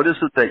don't. What is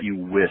it that you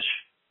wish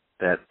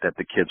that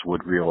the kids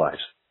would realize?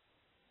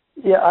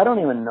 Yeah, I don't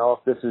even know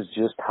if this is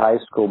just high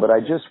school, but I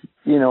just,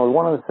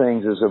 one of the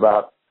things is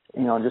about,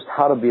 just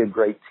how to be a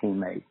great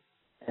teammate.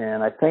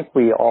 And I think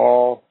we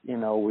all,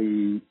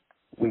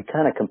 we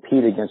kind of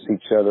compete against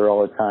each other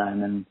all the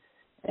time, and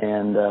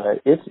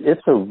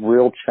it's a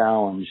real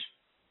challenge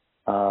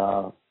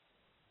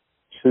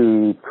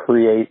to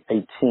create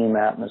a team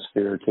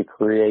atmosphere, to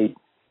create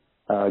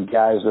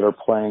guys that are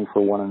playing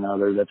for one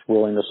another, that's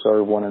willing to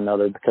serve one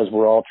another, because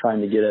we're all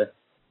trying to get a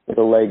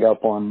leg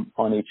up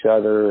on each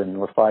other, and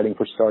we're fighting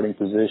for starting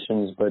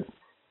positions. But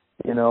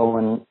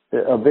and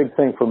a big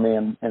thing for me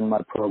in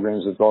my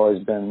programs has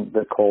always been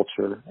the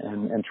culture,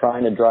 and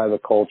trying to drive a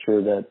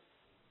culture that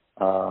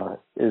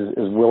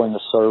is willing to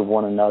serve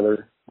one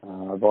another.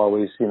 I've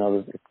always,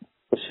 the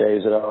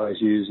cliches that I always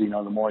use,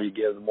 the more you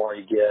give, the more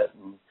you get,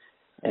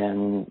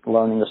 and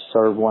learning to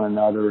serve one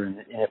another. And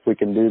if we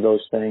can do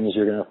those things,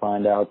 you're going to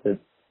find out that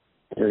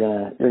you're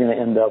going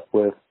to end up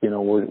with,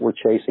 we're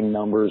chasing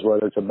numbers,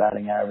 whether it's a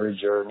batting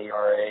average or an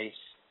ERA.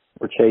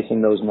 We're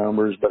chasing those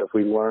numbers, but if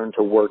we learn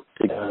to work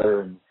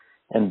together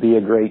and be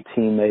a great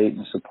teammate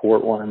and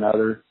support one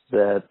another,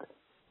 that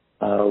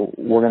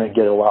we're going to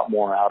get a lot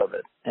more out of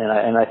it.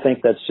 And I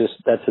think that's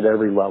at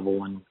every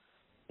level. And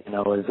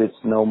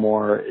it's no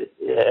more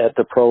at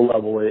the pro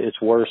level.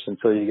 It's worse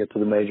until you get to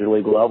the major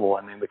league level.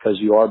 I mean, because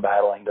you are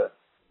battling to,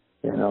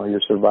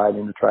 you're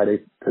surviving to try to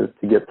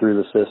get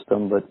through the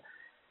system. But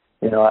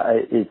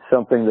it's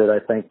something that I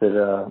think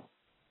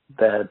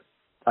that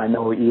I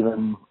know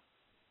even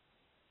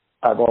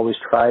I've always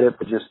tried it,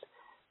 but just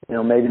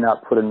maybe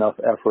not put enough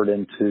effort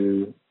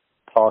into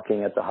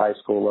talking at the high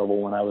school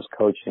level when I was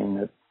coaching.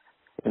 That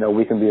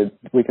we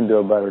can do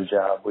a better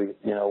job.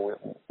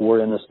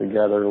 We're in this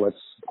together. Let's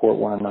support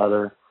one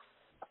another.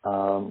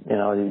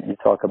 You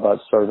talk about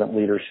servant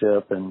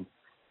leadership and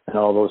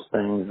all those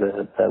things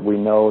that we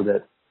know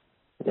that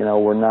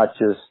we're not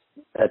just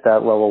at that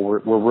level.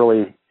 We're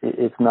really,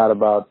 it's not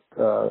about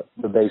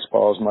the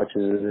baseball as much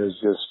as it is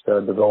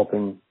just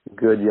developing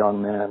good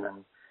young men.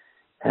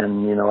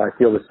 And I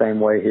feel the same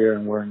way here,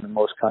 and we're in the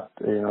most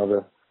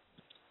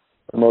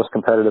the most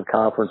competitive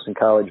conference in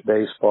college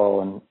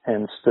baseball,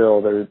 and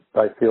still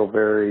I feel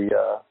very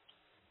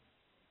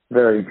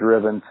very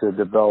driven to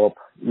develop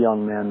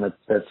young men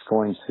that's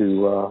going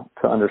to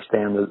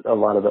understand a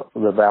lot of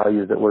the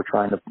values that we're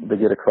trying to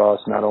get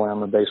across, not only on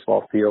the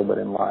baseball field but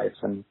in life,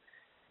 and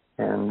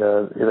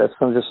that's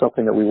just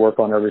something that we work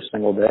on every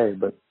single day.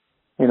 But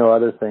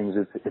other things,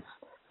 it's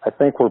I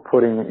think we're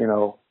putting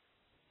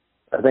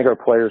I think our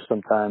players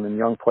sometimes, and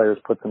young players,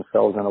 put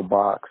themselves in a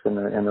box, and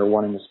they're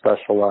wanting to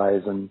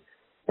specialize in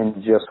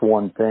just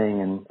one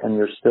thing, and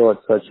you're still at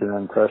such an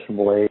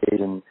impressionable age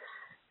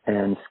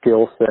and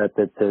skill set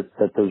that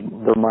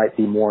there might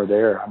be more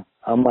there.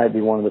 I might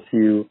be one of the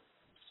few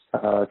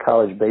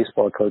college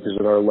baseball coaches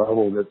at our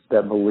level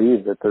that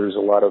believe that there's a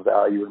lot of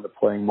value in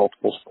playing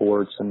multiple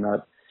sports and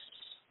not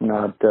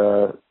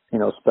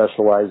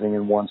specializing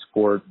in one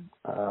sport.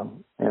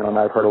 And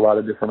I've heard a lot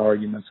of different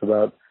arguments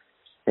about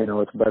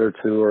it's better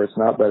to or it's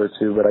not better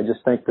to, but I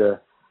just think the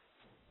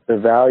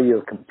value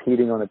of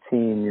competing on a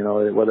team,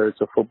 whether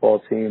it's a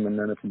football team and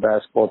then it's a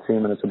basketball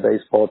team and it's a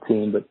baseball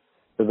team, but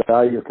the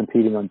value of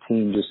competing on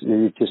team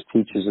just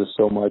teaches us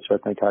so much. I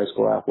think high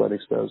school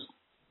athletics does.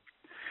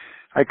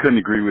 I couldn't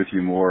agree with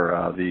you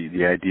more.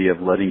 The idea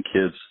of letting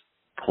kids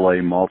play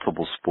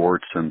multiple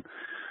sports and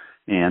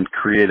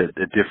create a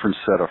different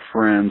set of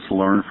friends,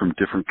 learn from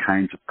different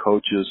kinds of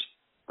coaches,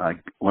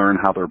 learn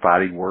how their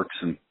body works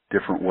in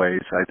different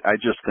ways. I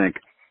just think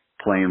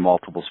playing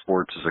multiple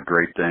sports is a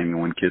great thing.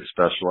 And when kids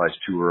specialize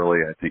too early,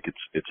 I think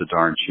it's a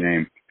darn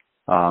shame.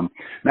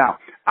 Now,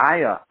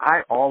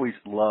 I always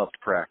loved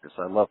practice.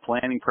 I love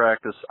planning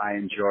practice. I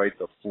enjoyed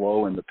the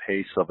flow and the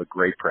pace of a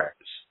great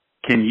practice.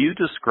 Can you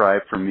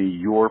describe for me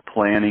your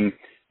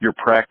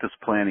practice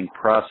planning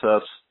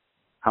process,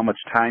 how much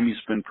time you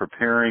spend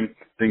preparing,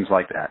 things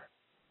like that?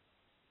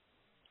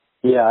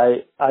 Yeah,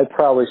 I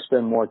probably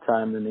spend more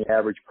time than the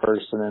average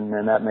person,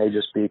 and that may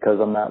just be because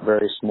I'm not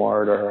very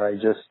smart, or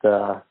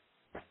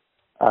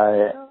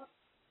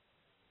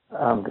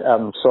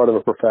I'm sort of a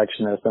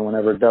perfectionist, and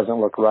whenever it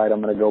doesn't look right,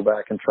 I'm going to go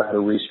back and try to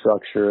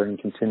restructure and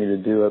continue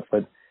to do it.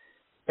 But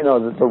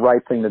the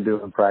right thing to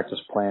do in practice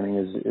planning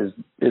is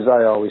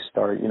I always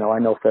start. I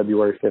know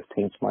February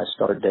 15th is my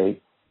start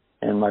date,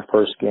 and my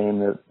first game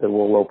that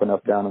we'll open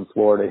up down in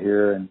Florida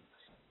here,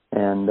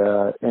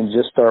 and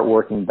just start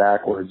working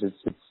backwards. It's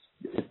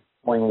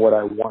knowing what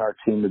I want our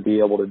team to be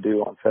able to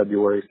do on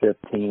February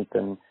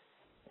 15th,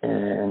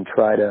 and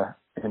try to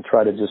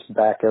just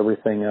back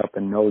everything up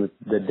and know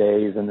the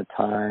days and the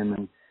time.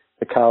 And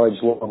the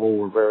college level,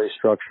 we're very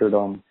structured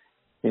on,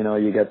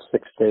 you got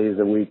 6 days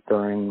a week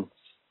during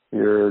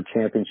your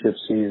championship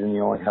season.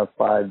 You only have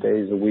 5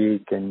 days a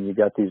week, and you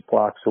got these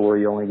blocks where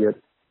you only get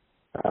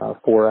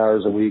 4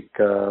 hours a week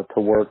to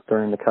work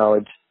during the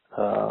college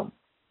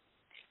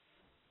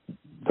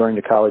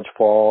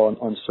fall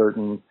on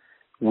certain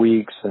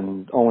weeks,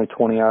 and only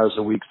 20 hours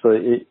a week. So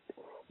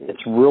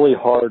it's really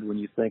hard when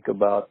you think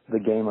about the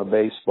game of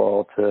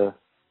baseball to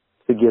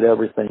get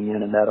everything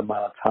in that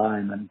amount of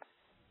time,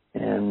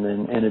 and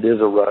it is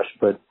a rush.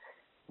 But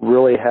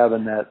really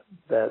having that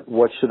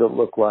what should it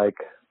look like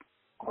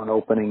on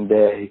opening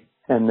day,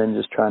 and then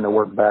just trying to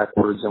work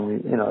backwards,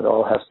 and it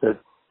all has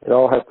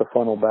to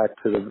funnel back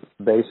to the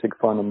basic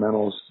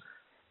fundamentals.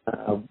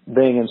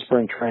 Being in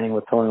spring training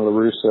with Tony La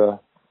Russa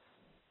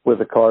with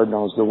the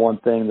Cardinals, the one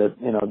thing that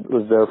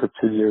was there for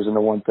 2 years, and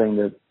the one thing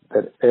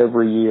that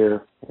every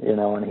year,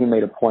 and he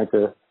made a point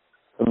to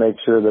make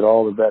sure that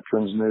all the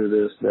veterans knew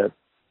this, that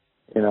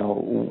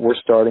we're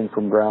starting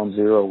from ground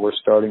zero, we're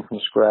starting from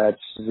scratch,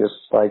 just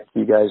like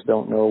you guys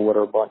don't know what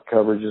our bunt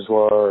coverages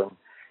were, and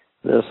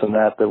this and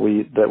that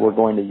we're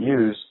going to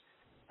use,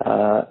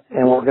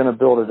 and we're going to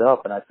build it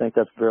up. And I think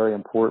that's very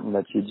important,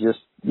 that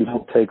you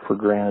don't take for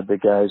granted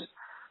that guys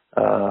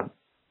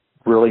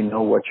really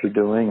know what you're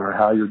doing or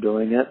how you're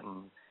doing it,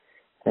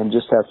 and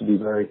just have to be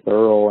very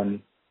thorough.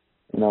 And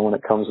when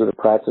it comes to the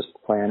practice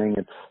planning,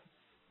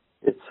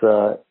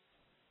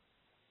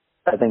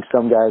 I think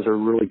some guys are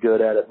really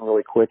good at it and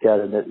really quick at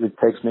it. It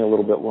takes me a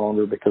little bit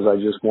longer because I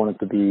just want it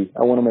to be.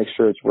 I want to make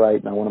sure it's right,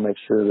 and I want to make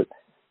sure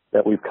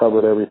that we've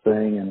covered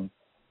everything. And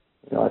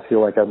I feel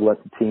like I've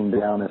let the team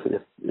down if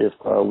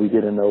we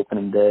get into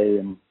opening day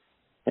and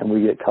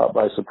we get caught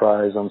by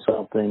surprise on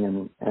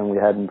something and we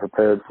hadn't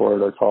prepared for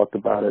it or talked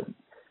about it,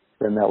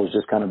 then that was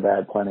just kind of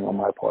bad planning on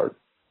my part.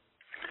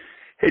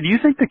 Hey, do you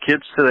think the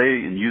kids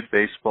today in youth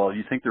baseball, do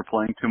you think they're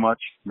playing too much,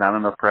 not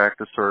enough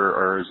practice,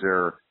 or is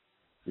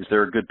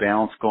there a good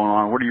balance going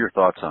on? What are your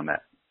thoughts on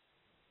that?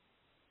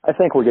 I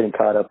think we're getting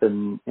caught up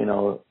in,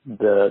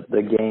 the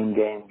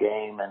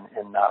game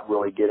and not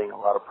really getting a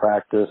lot of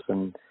practice.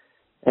 And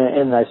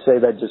I say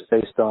that just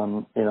based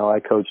on, I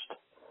coached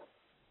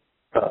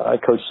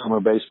summer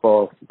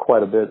baseball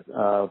quite a bit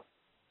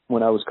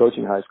when I was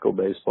coaching high school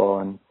baseball,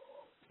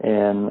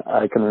 and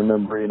I can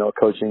remember,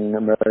 coaching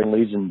American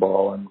Legion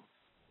ball, and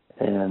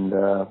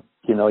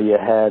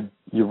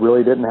you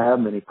really didn't have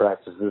many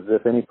practices,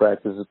 if any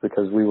practices,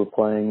 because we were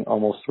playing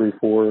almost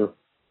 3-4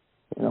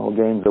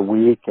 games a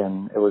week,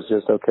 and it was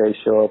just, okay,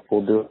 show up,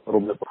 we'll do it a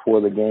little bit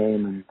before the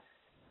game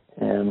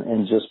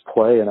and just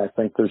play. And I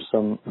think there's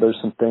some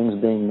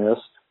things being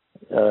missed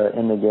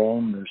in the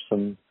game. There's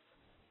some,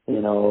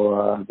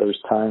 there's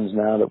times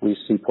now that we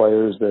see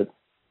players that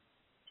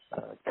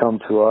come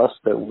to us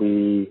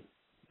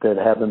that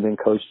haven't been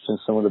coached in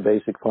some of the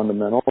basic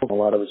fundamentals. A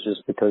lot of it's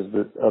just because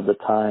of the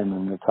time,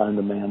 and the time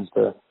demands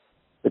to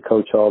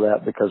coach all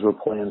that because we're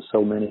playing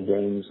so many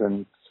games.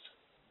 And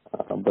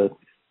but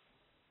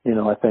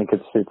I think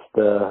it's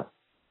the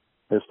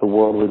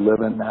world we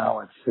live in now.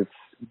 It's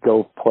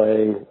go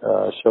play,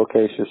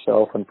 showcase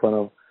yourself in front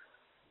of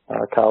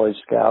college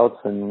scouts,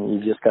 and you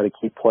just got to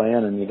keep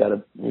playing, and you got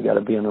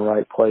to be in the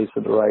right place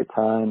at the right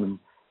time,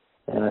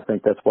 and I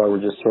think that's why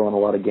we're just throwing a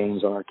lot of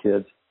games on our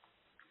kids.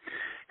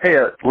 Hey,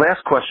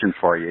 last question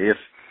for you.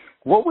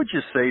 What would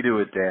you say to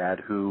a dad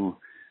who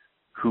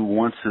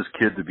wants his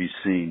kid to be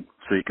seen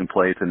so he can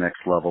play at the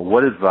next level?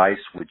 What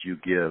advice would you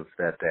give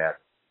that dad?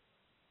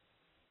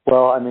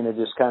 Well, I mean, it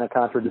just kind of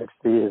contradicts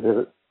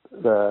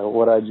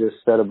what I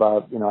just said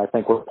about, I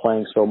think we're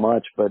playing so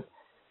much, but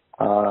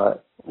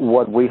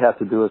what we have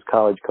to do as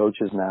college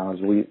coaches now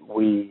is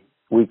we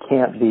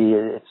can't be.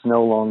 It's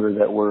no longer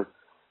that we're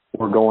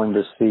going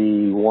to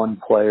see one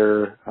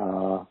player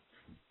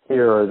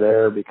here or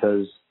there,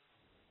 because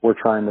we're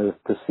trying to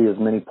see as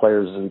many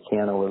players as we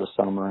can over the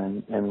summer,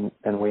 and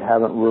we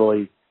haven't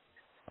really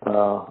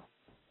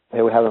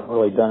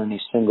done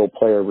any single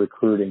player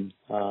recruiting.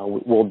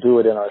 We'll do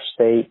it in our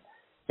state,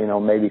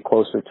 maybe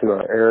closer to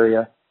our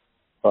area,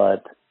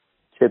 but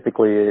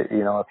typically,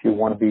 you know, if you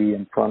want to be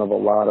in front of a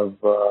lot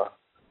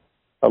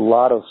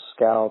of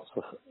scouts,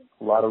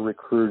 a lot of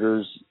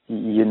recruiters,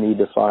 you need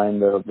to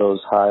find those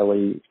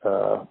highly,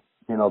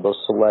 you know, the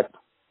select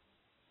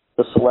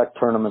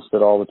tournaments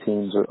that all the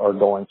teams are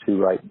going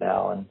to right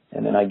now.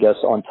 And then I guess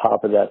on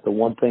top of that, the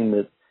one thing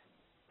that,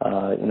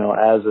 you know,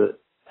 as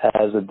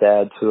a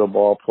dad to a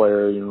ball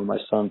player, you know, my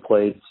son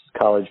played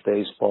college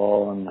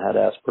baseball and had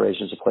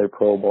aspirations to play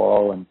pro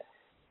ball, and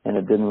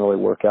it didn't really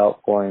work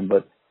out for him.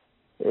 But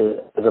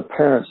as a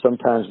parent,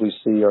 sometimes we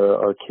see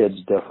our kids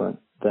different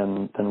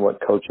than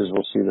what coaches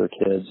will see their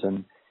kids,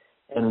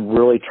 and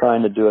really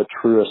trying to do a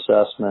true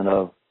assessment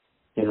of,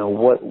 you know,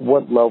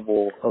 what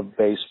level of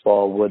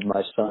baseball would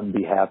my son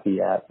be happy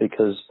at?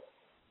 Because,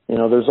 you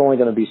know, there's only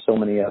going to be so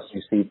many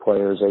SEC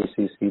players,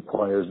 ACC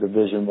players,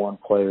 Division I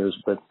players,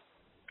 but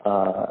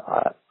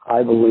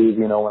I believe,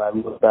 you know, when I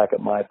look back at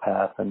my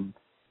path and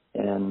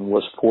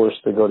was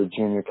forced to go to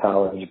junior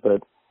college,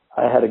 but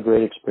I had a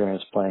great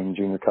experience playing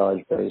junior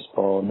college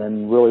baseball, and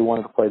then really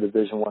wanted to play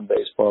Division I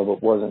baseball,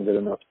 but wasn't good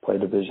enough to play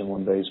Division I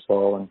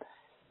baseball,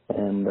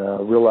 and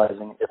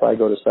realizing if I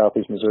go to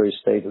Southeast Missouri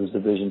State, who was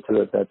Division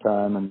II at that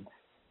time,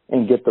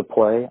 and get to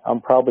play, I'm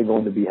probably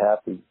going to be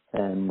happy.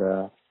 And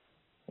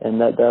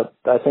that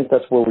I think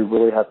that's where we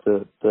really have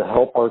to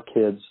help our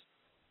kids,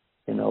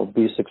 you know,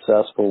 be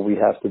successful. We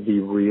have to be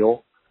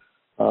real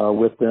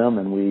with them,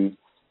 and we,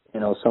 you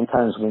know,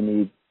 sometimes we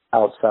need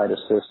outside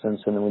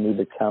assistance, and then we need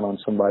to count on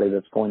somebody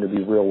that's going to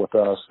be real with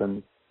us.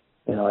 And,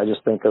 you know, I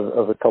just think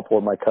of a couple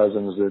of my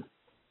cousins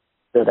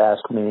that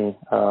ask me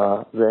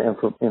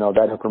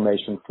that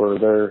information for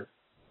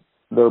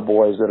their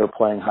boys that are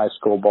playing high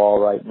school ball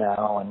right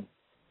now. And,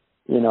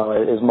 you know,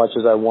 as much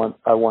as I want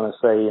to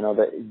say, you know,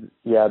 that,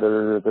 yeah,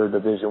 they're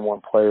Division I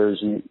players,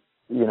 you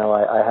know,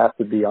 I have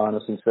to be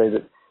honest and say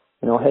that,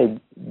 you know, hey,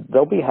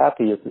 they'll be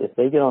happy if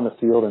they get on the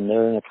field and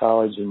they're in a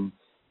college and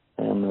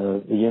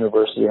the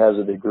university has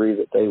a degree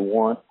that they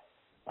want,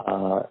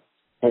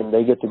 and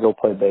they get to go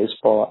play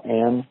baseball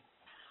and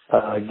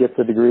get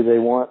the degree they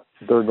want,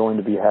 they're going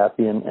to be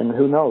happy. And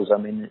who knows? I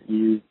mean,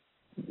 you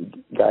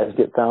guys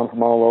get found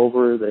from all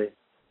over.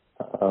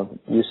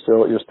 You're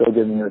still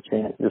giving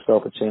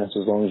yourself a chance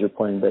as long as you're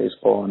playing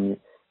baseball, and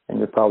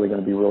you're probably going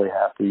to be really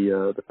happy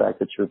the fact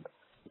that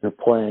you're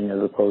playing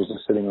as opposed to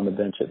sitting on the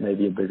bench at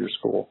maybe a bigger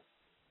school.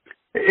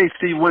 Hey,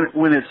 Steve,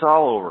 when it's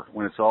all over,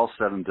 when it's all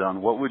said and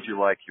done, what would you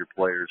like your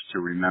players to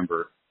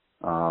remember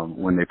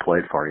when they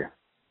played for you?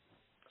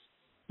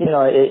 You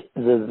know,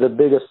 the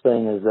biggest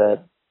thing is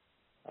that,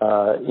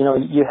 you know,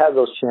 you have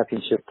those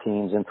championship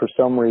teams, and for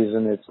some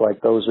reason it's like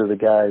those are the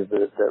guys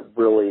that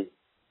really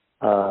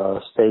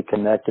stay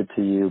connected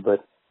to you.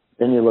 But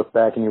then you look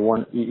back and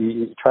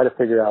you try to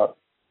figure out,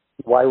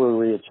 why were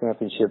we a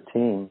championship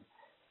team?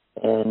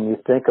 And you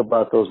think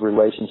about those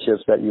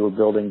relationships that you were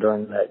building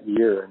during that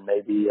year, and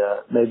maybe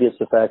it's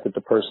the fact that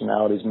the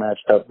personalities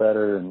matched up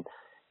better, and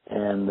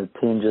the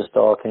team just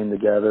all came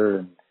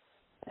together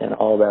and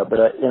all that.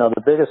 But you know, the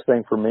biggest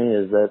thing for me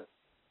is that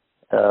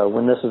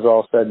when this is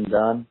all said and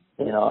done,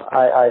 you know,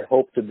 I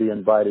hope to be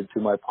invited to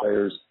my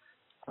players'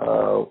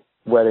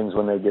 weddings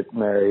when they get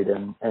married,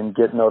 and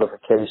get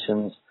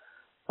notifications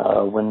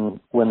when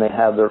they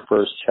have their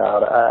first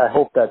child. I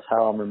hope that's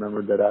how I'm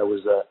remembered, that I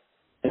was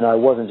you know, I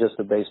wasn't just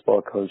a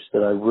baseball coach,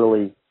 that I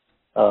really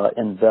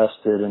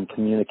invested and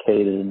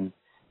communicated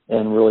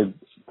and really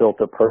built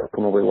a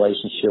personal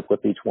relationship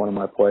with each one of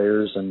my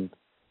players. And,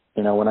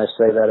 you know, when I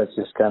say that, it's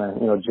just kind of,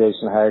 you know,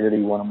 Jason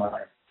Haggerty, one of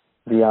my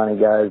Vianney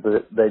guys,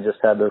 that they just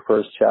had their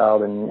first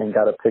child and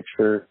got a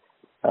picture,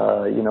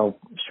 you know,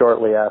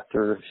 shortly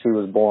after she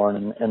was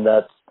born. And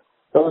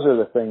those are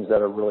the things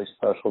that are really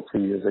special to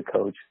you as a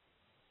coach.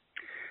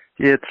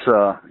 It's,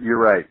 you're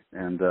right.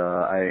 And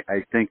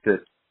I think that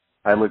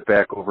I look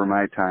back over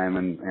my time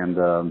and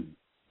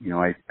you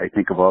know, I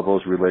think of all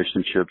those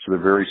relationships. They're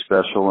very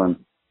special, and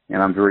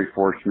I'm very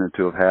fortunate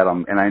to have had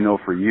them. And I know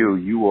for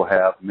you will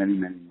have many,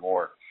 many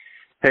more.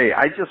 Hey,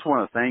 I just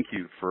want to thank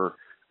you for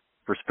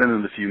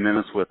spending a few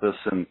minutes with us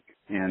and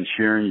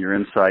sharing your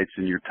insights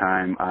and your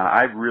time.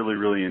 I've really,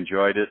 really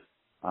enjoyed it.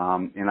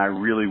 And I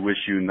really wish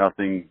you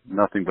nothing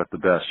but the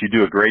best. You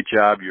do a great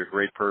job. You're a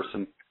great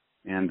person.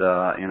 And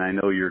I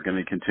know you're going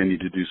to continue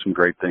to do some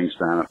great things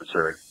down at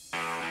Missouri.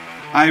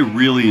 I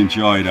really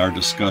enjoyed our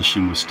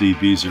discussion with Steve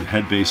Beazer,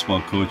 head baseball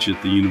coach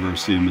at the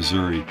University of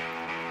Missouri.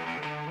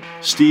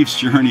 Steve's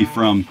journey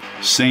from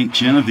St.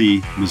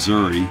 Genevieve,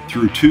 Missouri,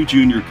 through 2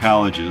 junior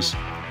colleges,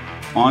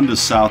 on to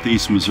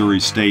Southeast Missouri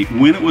State,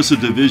 when it was a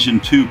Division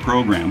II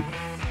program,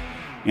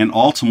 and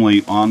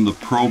ultimately on the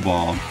pro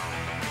ball,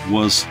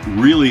 was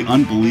really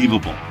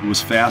unbelievable. It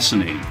was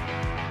fascinating.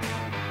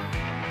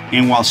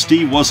 And while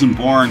Steve wasn't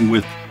born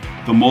with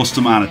the most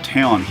amount of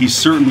talent, he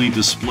certainly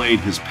displayed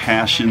his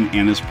passion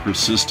and his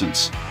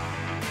persistence.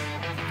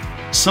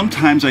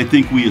 Sometimes I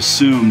think we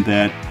assume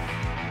that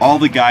all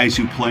the guys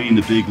who play in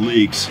the big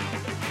leagues,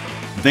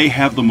 they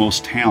have the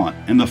most talent.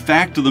 And the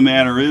fact of the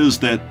matter is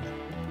that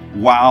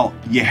while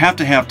you have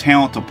to have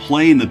talent to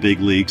play in the big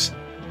leagues,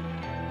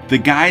 the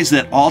guys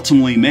that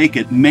ultimately make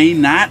it may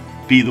not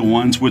be the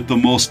ones with the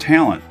most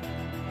talent.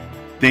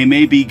 They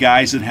may be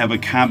guys that have a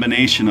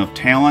combination of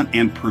talent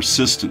and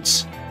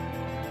persistence.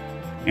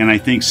 And I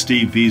think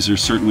Steve Beazer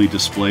certainly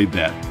displayed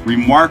that.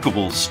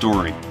 Remarkable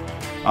story.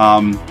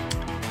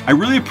 I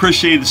really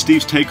appreciated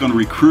Steve's take on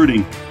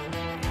recruiting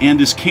and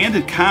his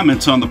candid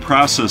comments on the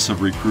process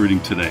of recruiting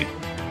today.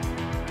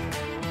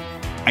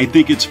 I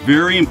think it's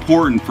very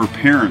important for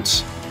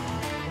parents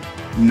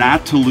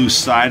not to lose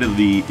sight of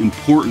the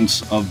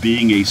importance of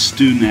being a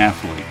student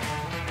athlete.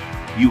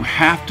 You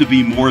have to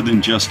be more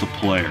than just a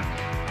player.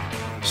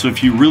 So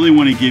if you really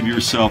want to give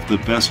yourself the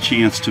best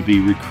chance to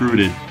be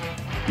recruited,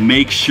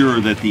 make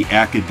sure that the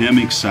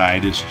academic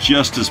side is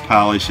just as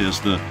polished as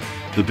the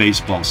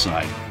baseball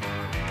side.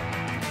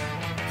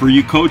 For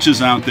you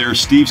coaches out there,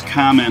 Steve's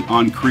comment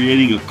on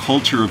creating a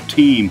culture of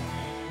team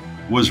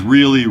was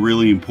really,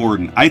 really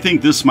important. I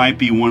think this might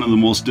be one of the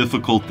most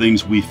difficult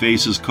things we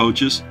face as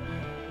coaches.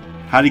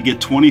 How to get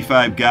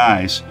 25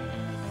 guys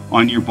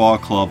on your ball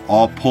club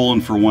all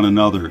pulling for one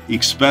another,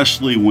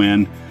 especially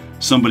when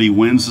somebody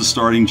wins the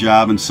starting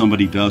job and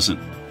somebody doesn't.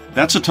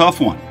 That's a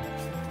tough one.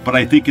 But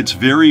I think it's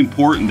very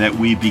important that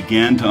we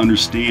begin to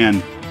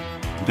understand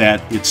that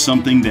it's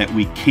something that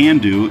we can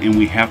do, and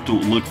we have to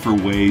look for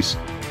ways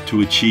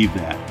to achieve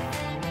that.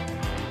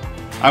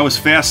 I was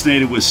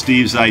fascinated with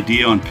Steve's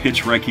idea on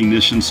pitch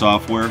recognition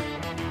software.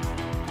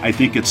 I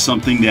think it's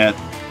something that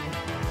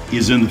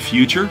is in the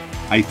future.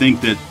 I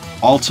think that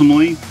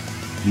ultimately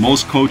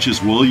most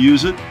coaches will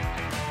use it.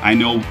 I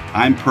know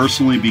I'm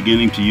personally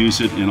beginning to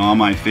use it in all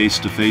my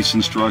face-to-face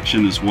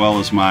instruction as well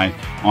as my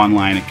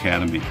online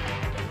academy.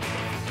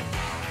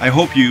 I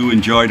hope you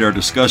enjoyed our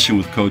discussion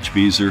with Coach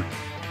Beazer.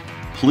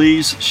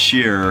 Please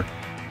share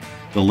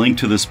the link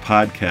to this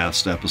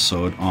podcast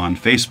episode on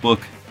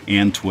Facebook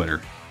and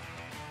Twitter.